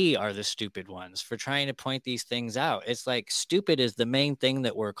that we are the stupid ones for trying to point these things out? It's like stupid is the main thing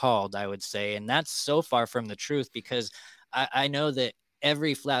that we're called, I would say. And that's so far from the truth, because I know that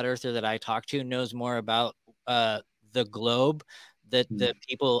every flat earther that I talk to knows more about the globe that the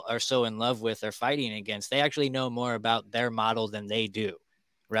people are so in love with are fighting against. They actually know more about their model than they do,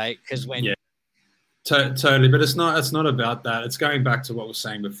 right? Because when totally, but it's not about that. It's going back to what we were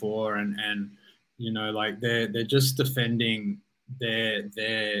saying before, and like they're just defending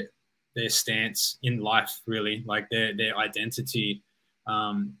their stance in life, really, like their identity,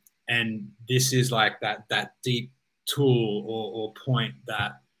 and this is like that deep tool or point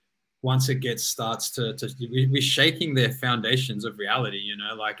that once it starts to we're shaking their foundations of reality,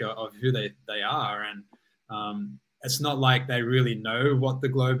 like of who they are, and it's not like they really know what the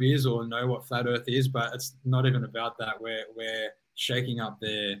globe is or know what flat Earth is, but it's not even about that. We're shaking up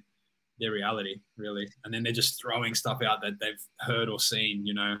their reality, really, and then they're just throwing stuff out that they've heard or seen,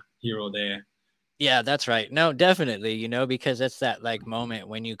 here or there. Yeah, that's right. No, definitely, because it's that like moment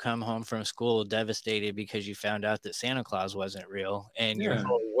when you come home from school devastated because you found out that Santa Claus wasn't real and your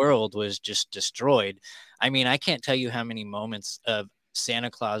whole world was just destroyed. I mean, I can't tell you how many moments of Santa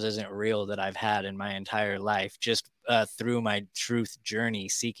Claus isn't real that I've had in my entire life, just through my truth journey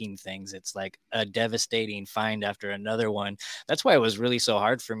seeking things. It's like a devastating find after another one. That's why it was really so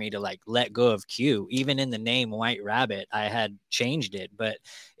hard for me to like let go of Q. Even in the name White Rabbit, I had changed it, but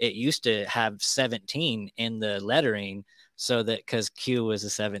it used to have 17 in the lettering, so that because Q was the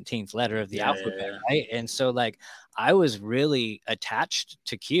 17th letter of the alphabet, right? And so like I was really attached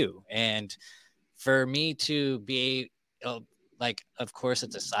to Q, and for me to be like, of course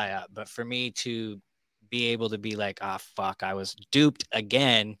it's a psyop, but for me to be able to be like, ah, fuck, I was duped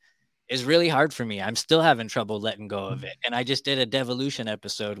again, is really hard for me. I'm still having trouble letting go of it. And I just did a devolution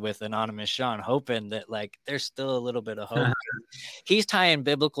episode with Anonymous Sean, hoping that like there's still a little bit of hope. He's tying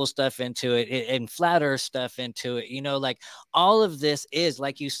biblical stuff into it and flat earth stuff into it. Like all of this is,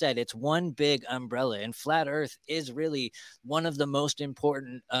 like you said, it's one big umbrella, and flat earth is really one of the most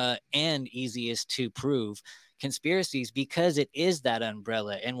important and easiest to prove conspiracies, because it is that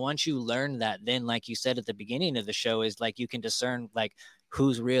umbrella. And once you learn that, then like you said at the beginning of the show, is like you can discern like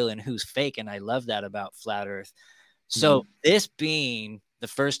who's real and who's fake. And I love that about flat earth. So this being the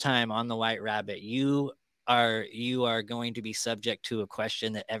first time on the White Rabbit, you are going to be subject to a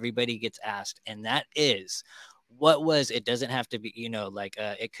question that everybody gets asked, and that is, it doesn't have to be,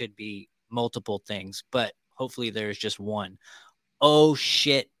 it could be multiple things, but hopefully there's just one oh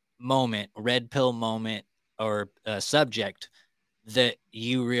shit moment, red pill moment, or subject that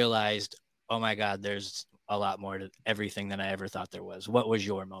you realized, oh my God, there's a lot more to everything than I ever thought there was. What was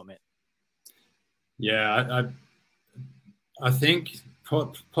your moment? Yeah, I think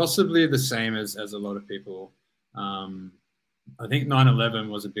possibly the same as a lot of people. I think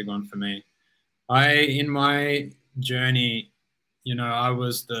 9/11 was a big one for me. In my journey, I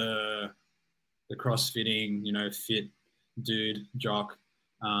was the crossfitting, fit dude, jock.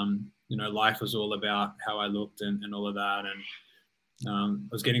 Life was all about how I looked and all of that. And I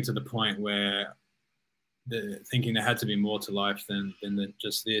was getting to the point where thinking there had to be more to life than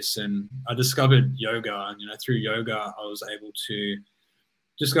just this. And I discovered yoga, and through yoga I was able to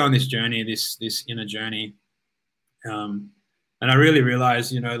just go on this journey, this inner journey. And I really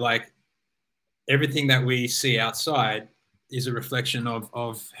realized, like everything that we see outside is a reflection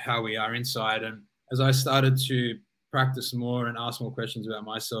of how we are inside. And as I started to practice more and ask more questions about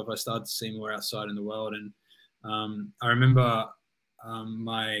myself, I started to see more outside in the world. And I remember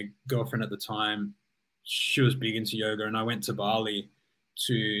my girlfriend at the time, she was big into yoga, and I went to Bali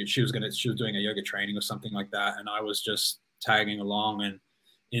she was doing a yoga training or something like that, and I was just tagging along. And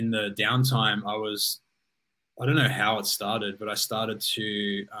in the downtime, I don't know how it started, but I started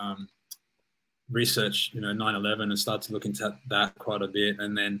to research, 9/11 and start to look into that quite a bit,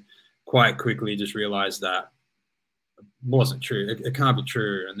 and then quite quickly just realized that it wasn't true. It can't be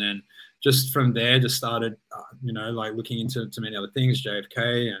true. And then just from there, just started, like looking into many other things,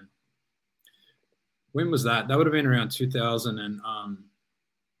 JFK. And when was that? That would have been around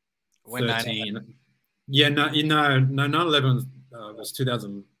 2013. Yeah, no, 9/11 was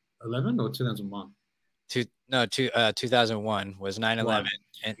 2011 or 2001. 2001 was 9/11.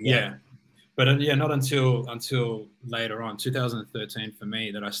 And yeah. But not until later on, 2013 for me,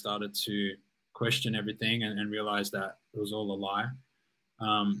 that I started to question everything and realize that it was all a lie.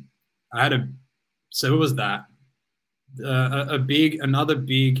 So it was that. Another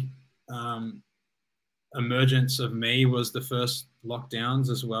big emergence of me was the first lockdowns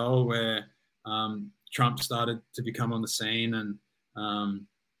as well, where Trump started to become on the scene, and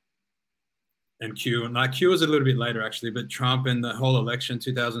Q. And Q was a little bit later actually, but Trump and the whole election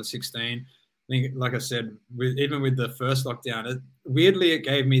 2016. I think, like I said, even with the first lockdown, weirdly it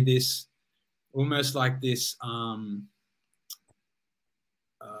gave me this almost like this.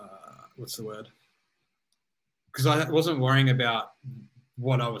 What's the word? Because I wasn't worrying about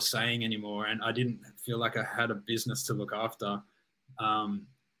what I was saying anymore, and I didn't feel like I had a business to look after.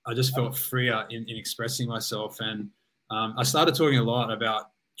 I just felt freer in expressing myself, and I started talking a lot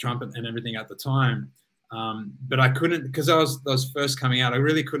about Trump and everything at the time, but I couldn't, because I was first coming out. I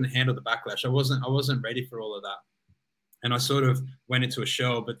really couldn't handle the backlash. I wasn't ready for all of that, and I sort of went into a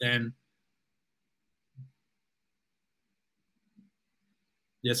shell. But then,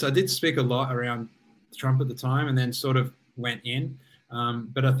 so I did speak a lot around Trump at the time, and then sort of went in.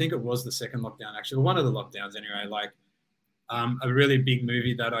 But I think it was the second lockdown, actually, one of the lockdowns anyway. Like a really big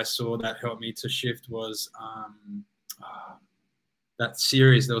movie that I saw that helped me to shift was that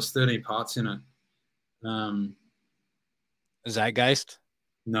series. There was 13 parts in it. Zeitgeist?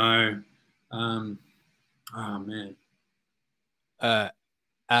 No. Oh man.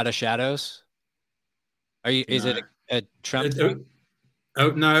 Out of Shadows? Is it a Trump thing?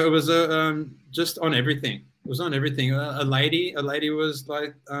 Oh no, it was just on everything. It was on everything. A lady was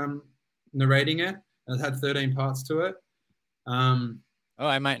like narrating it, and it had 13 parts to it.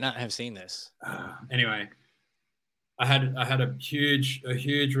 I might not have seen this. Anyway, I had a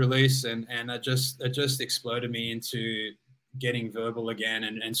huge release, and it just exploded me into getting verbal again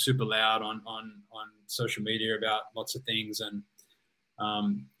and super loud on social media about lots of things. And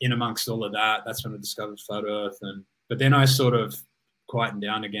in amongst all of that, that's when I discovered Flat Earth. But then I sort of quietened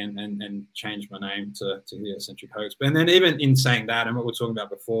down again and changed my name to Heliocentric Hoax. And then even in saying that, and what we were talking about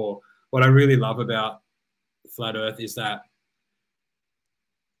before, what I really love about Flat Earth is that,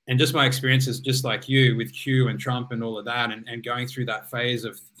 and just my experiences, just like you with Q and Trump and all of that, and going through that phase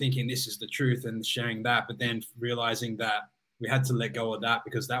of thinking this is the truth and sharing that, but then realizing that we had to let go of that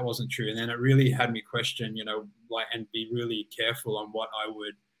because that wasn't true. And then it really had me question, and be really careful on what I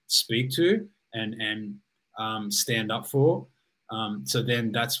would speak to and stand up for. So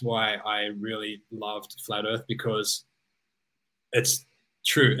then that's why I really loved Flat Earth, because it's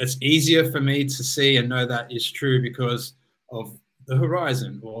true. It's easier for me to see and know that is true because of the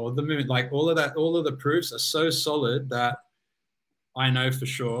horizon or the moon. Like all of that, all of the proofs are so solid that I know for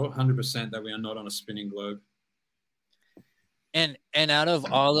sure 100% that we are not on a spinning globe. And out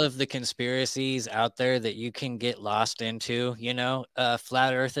of all of the conspiracies out there that you can get lost into,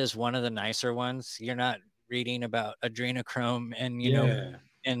 Flat Earth is one of the nicer ones. You're not reading about adrenochrome and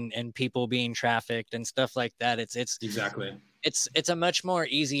and people being trafficked and stuff like that. It's exactly. It's a much more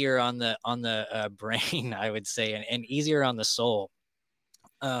easier on the brain, I would say, and easier on the soul.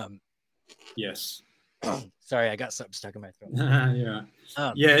 Yes. Sorry, I got something stuck in my throat. No,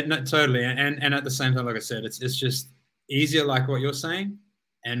 totally. And at the same time, like I said, it's just easier, like what you're saying,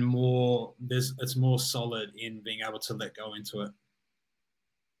 and it's more solid in being able to let go into it.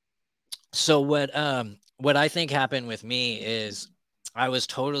 So what I think happened with me is I was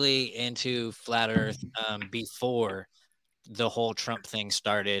totally into Flat Earth before the whole Trump thing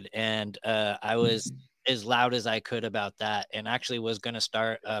started, and I was as loud as I could about that, and actually was going to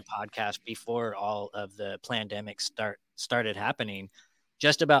start a podcast before all of the pandemic started happening,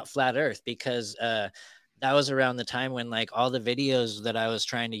 just about Flat Earth, because that was around the time when like all the videos that I was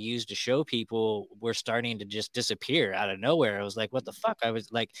trying to use to show people were starting to just disappear out of nowhere. I was like, what the fuck? I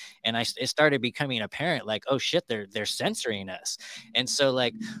was like, and it started becoming apparent, like, oh shit, they're censoring us. And so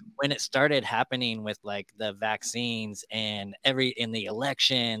like when it started happening with like the vaccines and in the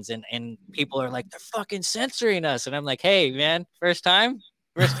elections and people are like, they're fucking censoring us. And I'm like, hey man, first time?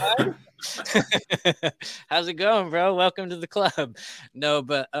 How's it going, bro? Welcome to the club. No,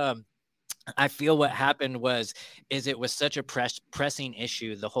 but I feel what happened is it was such a pressing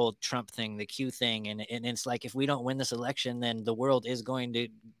issue, the whole Trump thing, the Q thing, and it's like if we don't win this election, then the world is going to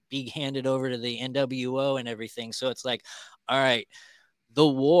be handed over to the NWO and everything. So it's like, all right, the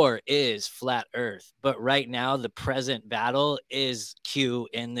war is flat Earth, but right now the present battle is Q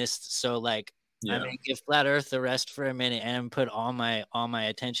in this. So like, I'm gonna give flat Earth the rest for a minute and put all my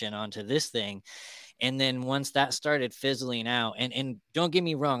attention onto this thing. And then once that started fizzling out, and don't get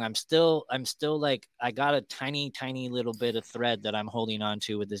me wrong, I'm still like, I got a tiny little bit of thread that I'm holding on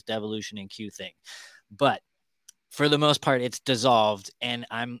to with this devolution and Q thing, but for the most part it's dissolved, and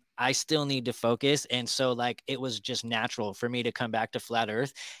I still need to focus. And so like it was just natural for me to come back to flat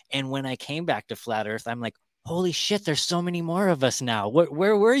Earth. And when I came back to flat Earth, I'm like, holy shit, there's so many more of us now.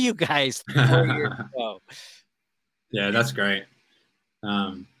 Where were you guys 4 years ago? Yeah, that's great.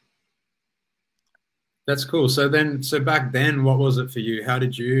 That's cool. So back then, what was it for you? How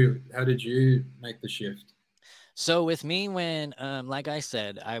did you make the shift? So with me, when like I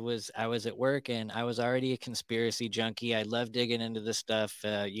said, I was at work, and I was already a conspiracy junkie. I love digging into the stuff,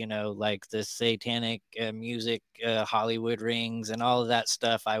 like the satanic music, Hollywood rings, and all of that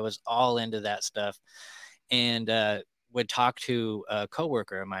stuff. I was all into that stuff, and would talk to a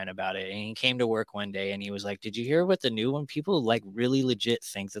coworker of mine about it. And he came to work one day, and he was like, "Did you hear what the new one? People like really legit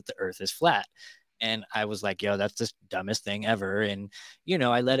think that the Earth is flat." And I was like, "Yo, that's the dumbest thing ever." And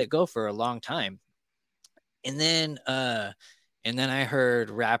I let it go for a long time. And then I heard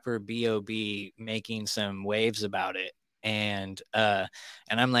rapper B.O.B making some waves about it. And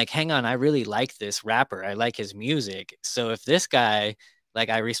I'm like, hang on, I really like this rapper. I like his music. So if this guy, like,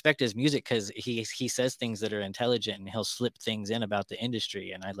 I respect his music because he says things that are intelligent, and he'll slip things in about the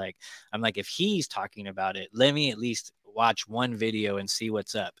industry. And I'm like, if he's talking about it, let me at least watch one video and see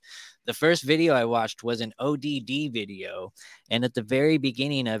what's up. The first video I watched was an ODD video. And at the very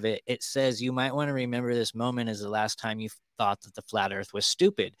beginning of it, it says, you might want to remember this moment as the last time you thought that the flat Earth was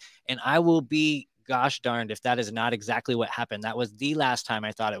stupid. And I will be gosh darned if that is not exactly what happened. That was the last time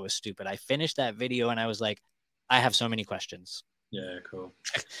I thought it was stupid. I finished that video and I was like, I have so many questions. Yeah, cool.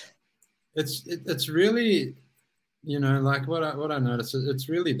 It's really, like what I noticed, it's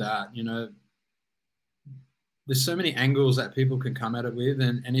really that, there's so many angles that people can come at it with.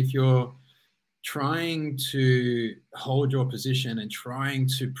 And if you're trying to hold your position and trying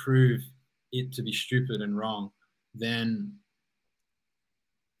to prove it to be stupid and wrong, then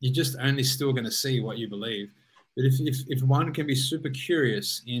you're just only still going to see what you believe. But if one can be super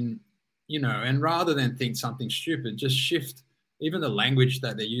curious in, and rather than think something stupid, just shift even the language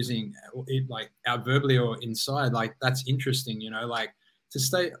that they're using, like out verbally or inside, like that's interesting, like to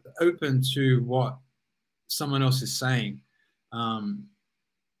stay open to what someone else is saying,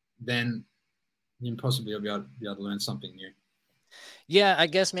 then you possibly be able to learn something new. Yeah, I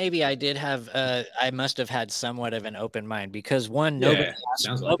guess maybe I did have, I must have had somewhat of an open mind because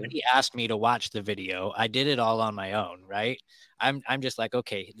nobody asked me to watch the video. I did it all on my own, right? I'm just like,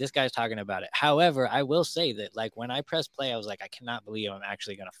 okay, this guy's talking about it. However, I will say that like when I pressed play, I was like, I cannot believe I'm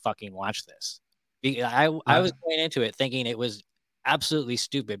actually going to fucking watch this. I was going into it thinking it was absolutely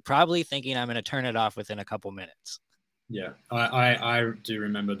stupid, probably thinking I'm going to turn it off within a couple minutes. Yeah, I do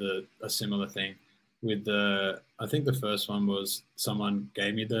remember a similar thing with I think the first one was someone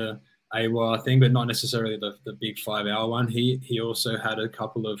gave me the AWOL thing, but not necessarily the big 5 hour one. He also had a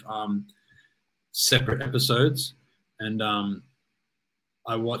couple of separate episodes, and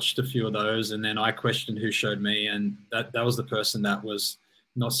I watched a few of those, and then I questioned who showed me, and that was the person that was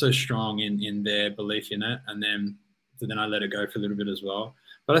not so strong in their belief in it, and then I let it go for a little bit as well.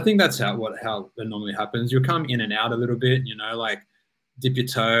 But I think that's how it normally happens. You'll come in and out a little bit, like dip your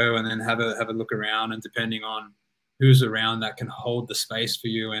toe and then have a look around, and depending on who's around that can hold the space for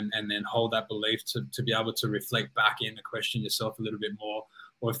you and then hold that belief to be able to reflect back in and question yourself a little bit more.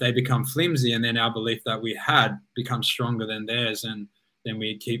 Or if they become flimsy and then our belief that we had becomes stronger than theirs, and then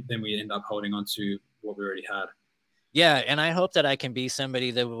we end up holding on to what we already had. Yeah, and I hope that I can be somebody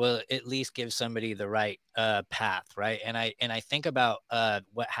that will at least give somebody the right path, right? And I think about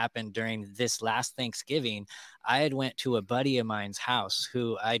what happened during this last Thanksgiving. I had went to a buddy of mine's house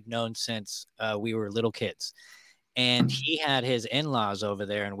who I'd known since we were little kids. And he had his in-laws over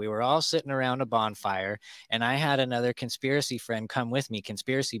there, and we were all sitting around a bonfire, and I had another conspiracy friend come with me.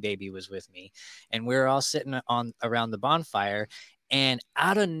 Conspiracy Baby was with me, and we were all sitting around the bonfire, and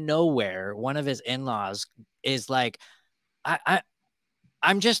out of nowhere, one of his in-laws is like, I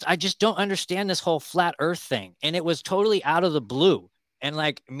just don't understand this whole flat earth thing. And it was totally out of the blue. And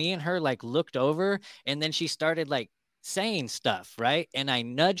like me and her like looked over, and then she started like saying stuff, right? And I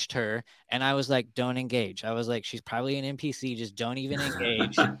nudged her and I was like, don't engage. I was like, she's probably an NPC, just don't even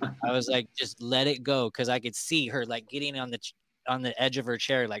engage. I was like, just let it go, because I could see her like getting on the edge of her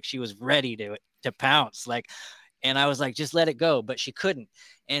chair, like she was ready to pounce, like. And I was like, just let it go, but she couldn't.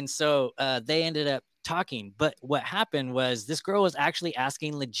 And so they ended up talking. But what happened was this girl was actually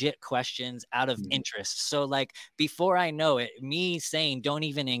asking legit questions out of interest. So like before I know it, me saying don't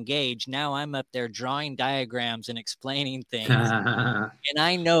even engage, now I'm up there drawing diagrams and explaining things. And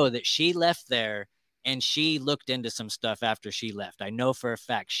I know that she left there and she looked into some stuff after she left. I know for a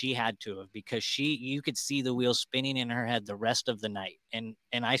fact she had to have, because you could see the wheels spinning in her head the rest of the night. And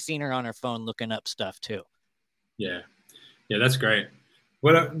I seen her on her phone looking up stuff too. Yeah, that's great.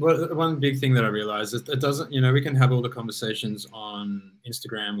 What one big thing that I realized is it doesn't, we can have all the conversations on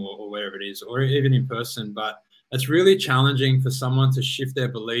Instagram or wherever it is, or even in person, but it's really challenging for someone to shift their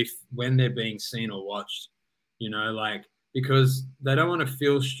belief when they're being seen or watched, like, because they don't want to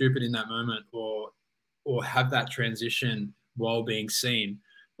feel stupid in that moment or have that transition while being seen.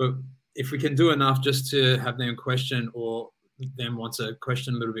 But if we can do enough just to have them question, or them want to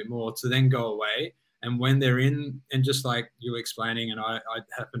question a little bit more, to then go away. And when they're in, and just like you were explaining, and I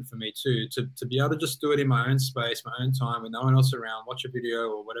happened for me too, to be able to just do it in my own space, my own time, with no one else around, watch a video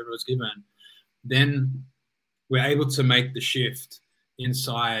or whatever was given, then we're able to make the shift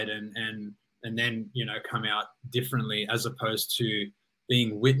inside and then, come out differently, as opposed to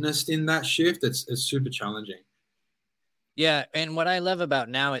being witnessed in that shift. It's super challenging. Yeah, and what I love about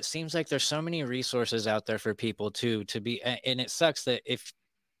now, it seems like there's so many resources out there for people to be, and it sucks that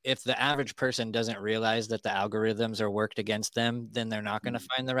if the average person doesn't realize that the algorithms are worked against them, then they're not going to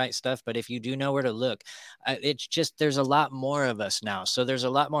find the right stuff. But if you do know where to look, it's just, there's a lot more of us now. So there's a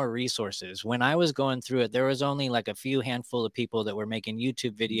lot more resources. When I was going through it, there was only like a few handful of people that were making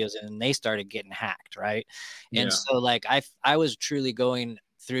YouTube videos, and they started getting hacked. Right. And Yeah. so like, I was truly going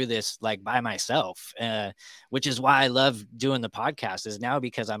through this like by myself, which is why I love doing the podcast, is now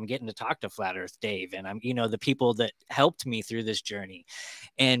because I'm getting to talk to Flat Earth Dave, and I'm, the people that helped me through this journey.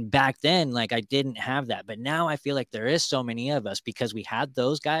 And back then, like, I didn't have that, but now I feel like there is so many of us because we had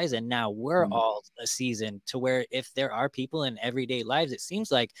those guys, and now we're all a season to where if there are people in everyday lives, it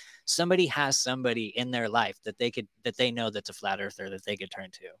seems like somebody has somebody in their life that they know that's a flat earther that they could turn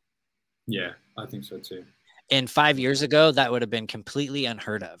to. Yeah, I think so too. And 5 years ago, that would have been completely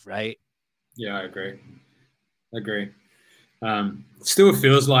unheard of, right? Yeah, I agree. Still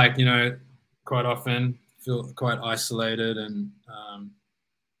feels like, quite often feel quite isolated and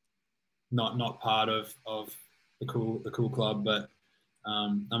not part of the cool club, but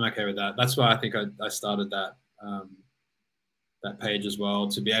I'm okay with that. That's why I think I started that page as well,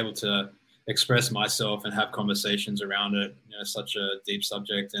 to be able to express myself and have conversations around it. Such a deep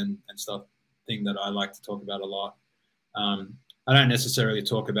subject and stuff, thing that I like to talk about a lot. I don't necessarily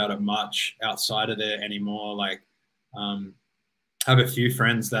talk about it much outside of there anymore. Like, I have a few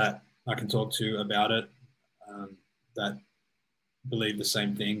friends that I can talk to about it, that believe the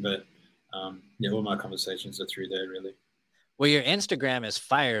same thing, but all my conversations are through there, really. Well, your Instagram is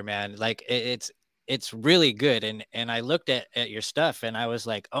fire, man. Like it's really good. And I looked at your stuff and I was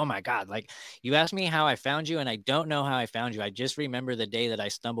like, oh my God, like you asked me how I found you, and I don't know how I found you. I just remember the day that I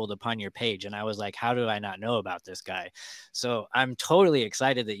stumbled upon your page, and I was like, how do I not know about this guy? So I'm totally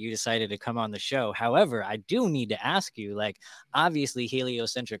excited that you decided to come on the show. However, I do need to ask you, like, obviously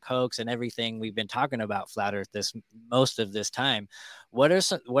heliocentric hoax and everything we've been talking about flat earth most of this time. What are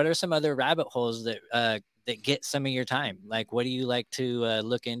some other rabbit holes that get some of your time? Like, what do you like to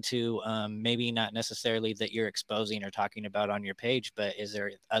look into? Maybe not necessarily that you're exposing or talking about on your page, but is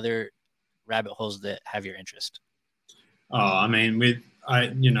there other rabbit holes that have your interest? Oh, I mean, with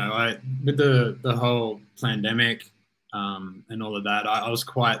the whole pandemic and all of that, I was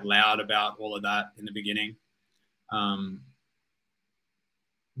quite loud about all of that in the beginning.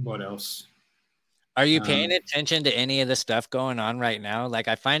 What else? Are you paying attention to any of the stuff going on right now? Like,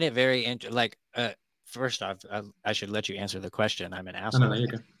 I find it very first off, I should let you answer the question. I'm an asshole. No, you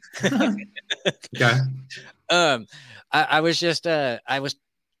go. Okay. I was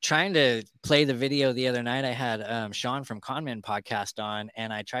trying to play the video the other night. I had Sean from Conman podcast on,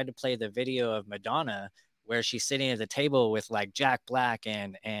 and I tried to play the video of Madonna where she's sitting at the table with like Jack Black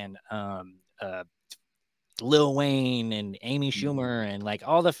and Lil Wayne and Amy Schumer and like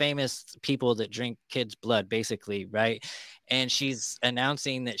all the famous people that drink kids' blood, basically, right? And she's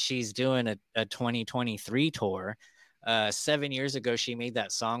announcing that she's doing a 2023 tour. 7 years ago, she made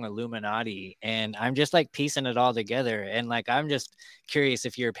that song Illuminati, and I'm just like piecing it all together. And like, I'm just curious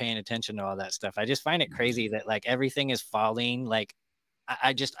if you're paying attention to all that stuff. I just find it crazy that like everything is falling like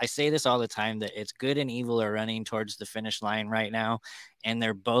I say this all the time, that it's good and evil are running towards the finish line right now, and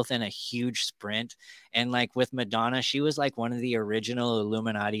they're both in a huge sprint. And like with Madonna, she was like one of the original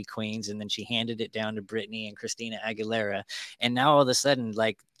Illuminati queens, and then she handed it down to Britney and Christina Aguilera, and now all of a sudden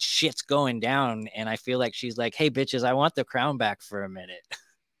like shit's going down, and I feel like she's like, hey bitches, I want the crown back for a minute.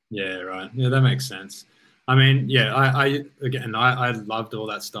 Yeah, right. Yeah, that makes sense. I mean, yeah, I loved all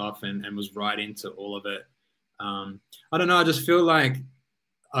that stuff and was right into all of it. I don't know. I just feel like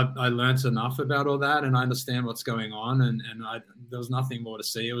I learned enough about all that, and I understand what's going on, and there was nothing more to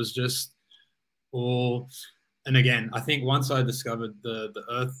see. It was just all, and again, I think once I discovered the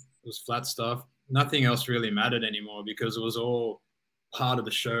Earth was flat stuff, nothing else really mattered anymore, because it was all part of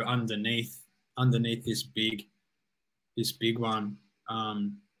the show underneath this big one.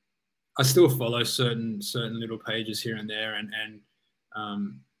 I still follow certain little pages here and there,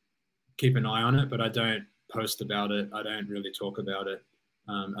 and keep an eye on it, but I don't post about it. I don't really talk about it.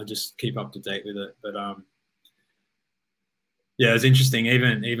 I just keep up to date with it. But yeah, it's interesting.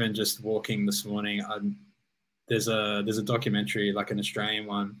 Even just walking this morning, there's a documentary, like an Australian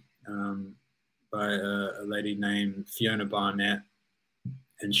one, by a lady named Fiona Barnett,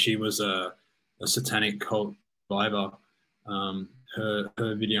 and she was a satanic cult survivor. Her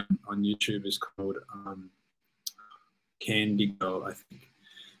video on YouTube is called Candy Girl, I think.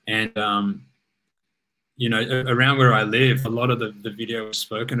 And you know, around where I live, a lot of the video was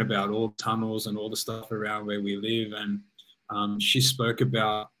spoken about, all the tunnels and all the stuff around where we live. And she spoke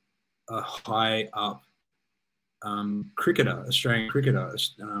about a high up cricketer, Australian cricketer.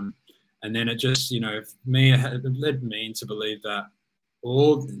 And then it just, you know, it led me to believe that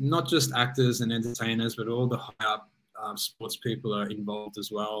all, not just actors and entertainers, but all the high up sports people are involved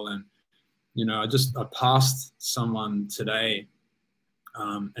as well. And, you know, I passed someone today,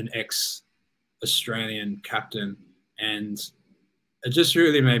 an ex-Australian captain, and it just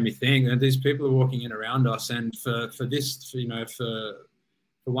really made me think that these people are walking in around us, and for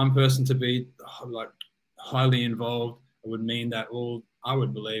one person to be like highly involved, it would mean that I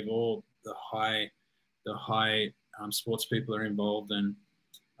would believe all the high sports people are involved. And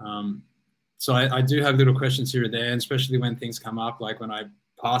so I do have little questions here and there, and especially when things come up, like when I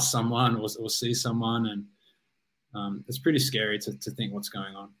pass someone or see someone, and it's pretty scary to think what's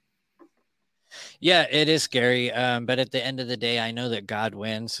going on. Yeah, it is scary. But at the end of the day, I know that God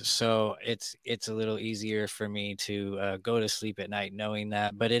wins. So it's a little easier for me to go to sleep at night knowing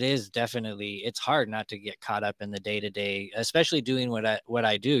that. But it is definitely, it's hard not to get caught up in the day to day, especially doing what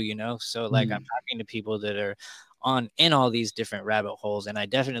I do, you know? So like I'm talking to people that are in all these different rabbit holes, and I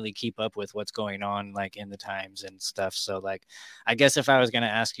definitely keep up with what's going on like in the times and stuff. So like, I guess if I was going to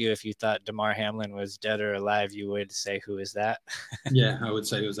ask you if you thought Damar Hamlin was dead or alive, you would say, who is that? Yeah, I would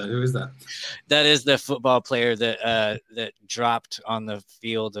say, who is that? That is the football player that dropped on the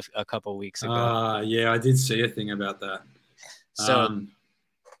field a couple weeks ago. Yeah, I did see a thing about that. So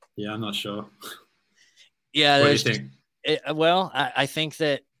yeah, I'm not sure. Yeah, what do you think?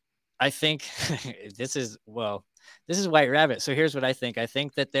 I think this is White Rabbit. So here's what I think. I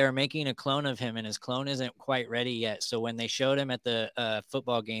think that they're making a clone of him, and his clone isn't quite ready yet. So when they showed him at the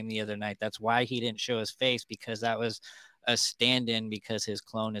football game the other night, that's why he didn't show his face, because that was a stand-in, because his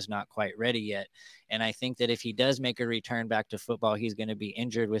clone is not quite ready yet. And I think that if he does make a return back to football, he's going to be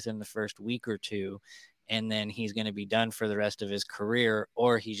injured within the first week or two, and then he's going to be done for the rest of his career,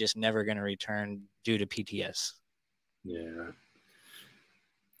 or he's just never going to return due to PTS.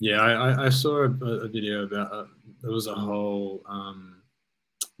 Yeah, I saw a video about there was a whole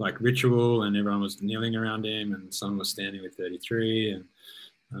like ritual, and everyone was kneeling around him, and someone was standing with 33,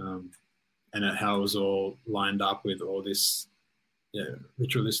 and how it was all lined up with all this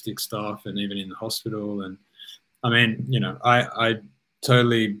ritualistic stuff, and even in the hospital. And I mean, you know, I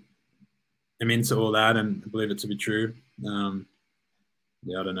totally am into all that and believe it to be true.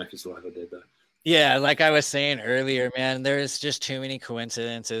 Yeah, I don't know if he's alive or dead though. Yeah, like I was saying earlier, man, there's just too many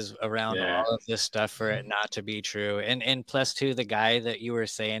coincidences around all of this stuff for it not to be true. And plus two, the guy that you were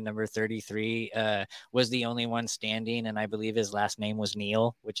saying, number 33, was the only one standing, and I believe his last name was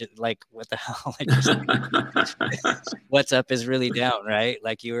Neil, which is like, what the hell? Like, what's up is really down, right?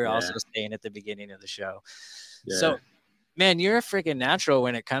 Like you were also saying at the beginning of the show. Yeah. So, man, you're a freaking natural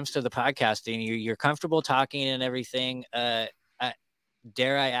when it comes to the podcasting. You're comfortable talking and everything.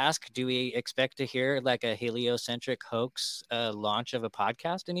 Dare I ask, do we expect to hear like a Heliocentric Hoax launch of a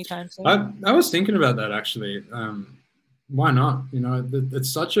podcast anytime soon? I was thinking about that actually. Why not? You know,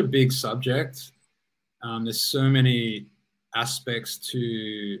 it's such a big subject. There's so many aspects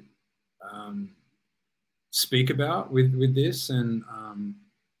to speak about with this, and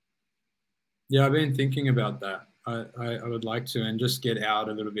yeah, I've been thinking about that. I would like to, and just get out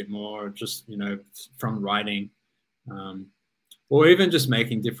a little bit more, just, from writing, or even just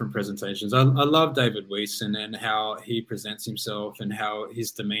making different presentations. I love David Weiss and how he presents himself and how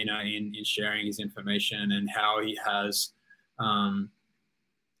his demeanor in sharing his information, and how he has,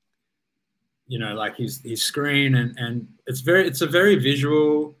 like his screen, and it's a very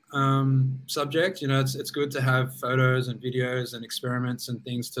visual subject. It's good to have photos and videos and experiments and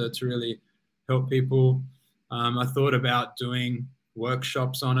things to really help people. I thought about doing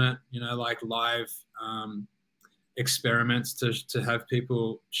workshops on it, like live experiments to have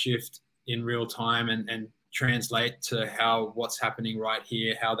people shift in real time and translate to what's happening right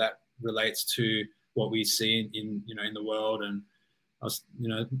here, how that relates to what we see in the world, and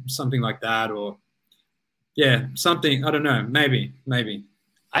something like that, or something, I don't know, maybe.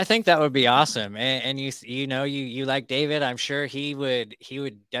 I think that would be awesome. And you like David, I'm sure he would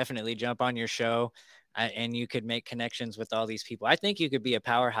definitely jump on your show, and you could make connections with all these people. I think you could be a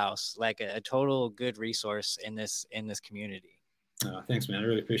powerhouse, like a total good resource in this community. Thanks, man. I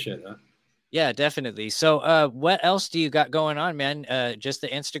really appreciate that. Yeah, definitely. So what else do you got going on, man? Just the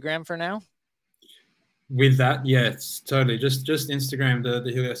Instagram for now? With that, yes, totally. Just Instagram,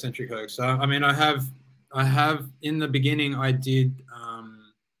 the Heliocentric Hoax. I mean, I have in the beginning, I did,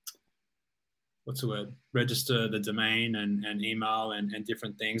 register the domain and email and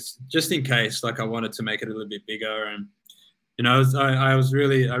different things, just in case, like I wanted to make it a little bit bigger. And, I was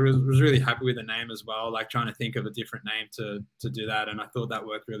really happy with the name as well, like trying to think of a different name to do that. And I thought that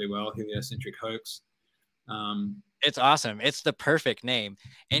worked really well, Heliocentric Hoax. It's awesome. It's the perfect name.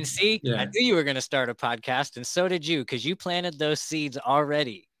 And see, I knew you were going to start a podcast, and so did you, because you planted those seeds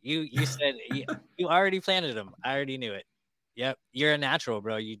already. You said you already planted them. I already knew it. Yep. You're a natural,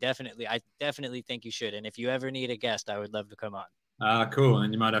 bro. I definitely think you should. And if you ever need a guest, I would love to come on. Cool.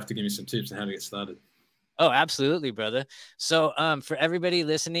 And you might have to give me some tips on how to get started. Oh, absolutely, brother. So for everybody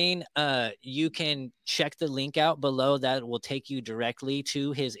listening, you can check the link out below. That will take you directly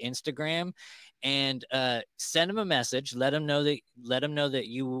to his Instagram, and send him a message. Let him know that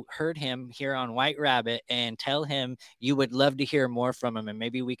you heard him here on White Rabbit, and tell him you would love to hear more from him, and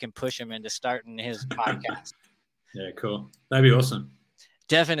maybe we can push him into starting his podcast. Yeah, cool. That'd be awesome.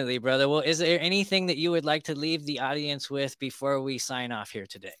 Definitely, brother. Well, is there anything that you would like to leave the audience with before we sign off here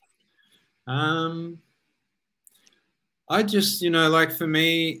today? I just, like for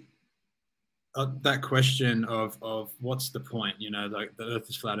me, that question of what's the point, like the earth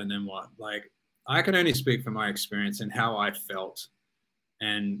is flat and then what? Like, I can only speak from my experience and how I felt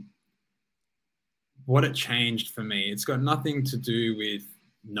and what it changed for me. It's got nothing to do with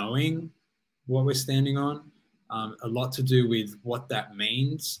knowing what we're standing on, a lot to do with what that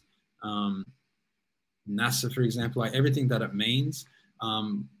means. NASA, for example, like everything that it means.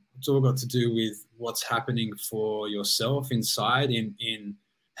 It's all got to do with what's happening for yourself inside, in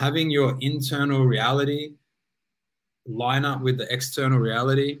having your internal reality line up with the external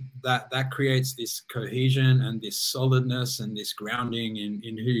reality. That creates this cohesion and this solidness and this grounding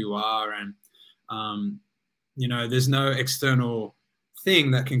in who you are. And there's no external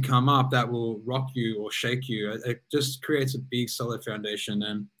thing that can come up that will rock you or shake you. It just creates a big solid foundation.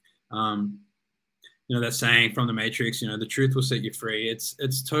 And that saying from the Matrix, the truth will set you free.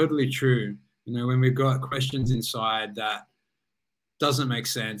 It's totally true. When we've got questions inside that doesn't make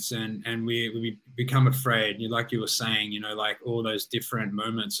sense, and we become afraid, like you were saying, like all those different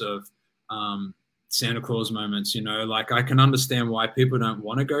moments of Santa Claus moments, like I can understand why people don't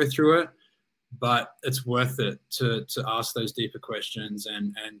want to go through it, but it's worth it to ask those deeper questions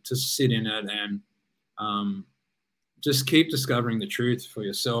and to sit in it and just keep discovering the truth for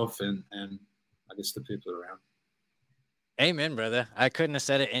yourself and I guess the people around. Amen, brother. I couldn't have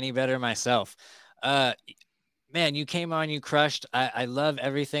said it any better myself. Man, you came on, you crushed. I love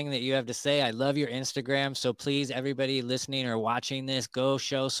everything that you have to say. I love your Instagram. So please, everybody listening or watching this, go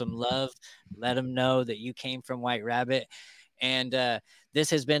show some love. Let them know that you came from White Rabbit. And this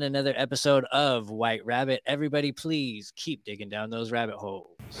has been another episode of White Rabbit. Everybody, please keep digging down those rabbit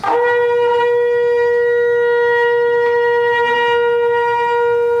holes. Highway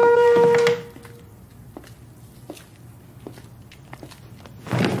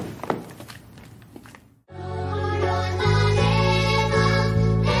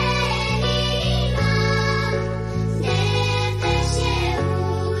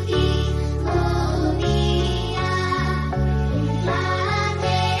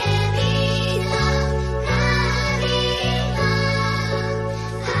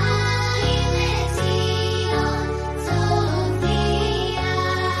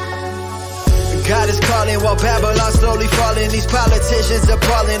God is calling while Babylon slowly falling. These politicians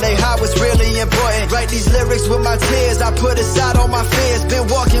appalling, they hide what's really important. Write these lyrics with my tears, I put aside all my fears. Been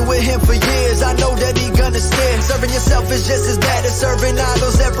walking with him for years, I know that he gonna steer. Serving yourself is just as bad as serving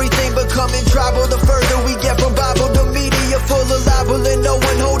idols. Everything becoming tribal, the further we get from Bible. The media full of libel and no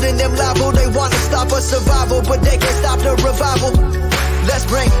one holding them liable. They wanna stop us survival, but they can't stop the revival. Let's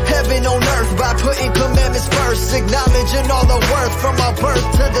bring heaven on earth by putting commandments first. Acknowledging all the worth from our birth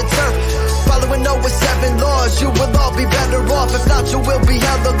to the turf. Following Noah's 7 laws, you will all be better off. If not, you will be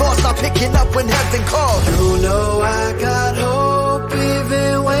hella lost. Stop picking up when heaven calls. You know I got hope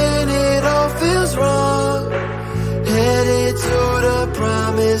even when it all feels wrong. Headed to the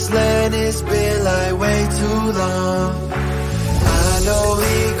promised land, it's been like way too long. I know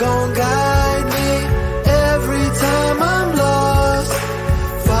he gon' guide me every time I'm lost.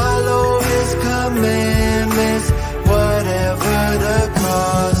 Follow his commandments, whatever the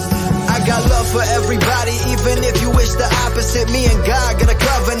cost. I got love for everybody, even if you wish the opposite. Me and God got a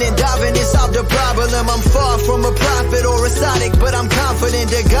covenant, diving and solve the problem. I'm far from a prophet or a sadic, but I'm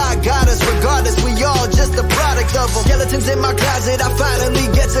confident that God got us regardless. We all just a product of them. Skeletons in my closet, I finally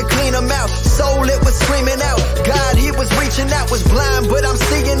get to clean them out. Soul, it was screaming out. God, he was reaching out. Was blind, but I'm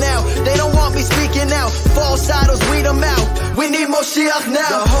seeing now. They don't want me speaking out. False idols, weed them out. We need Moshiach now.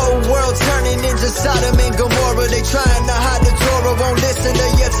 The whole world turning into Sodom and Gomorrah. They trying to hide the Torah, won't listen to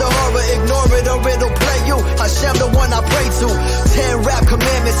Yetzirah. Ignore it or it'll play you. Hashem, the one I pray to. 10 rap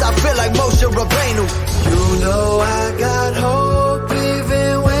commandments, I feel like Moshe Rabbeinu. You know I got hope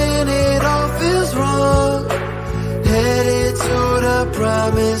even when it all feels wrong. Headed to the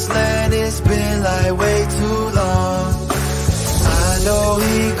promised land, it's been like way too long. I know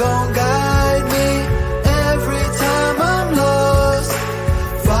he gon' guide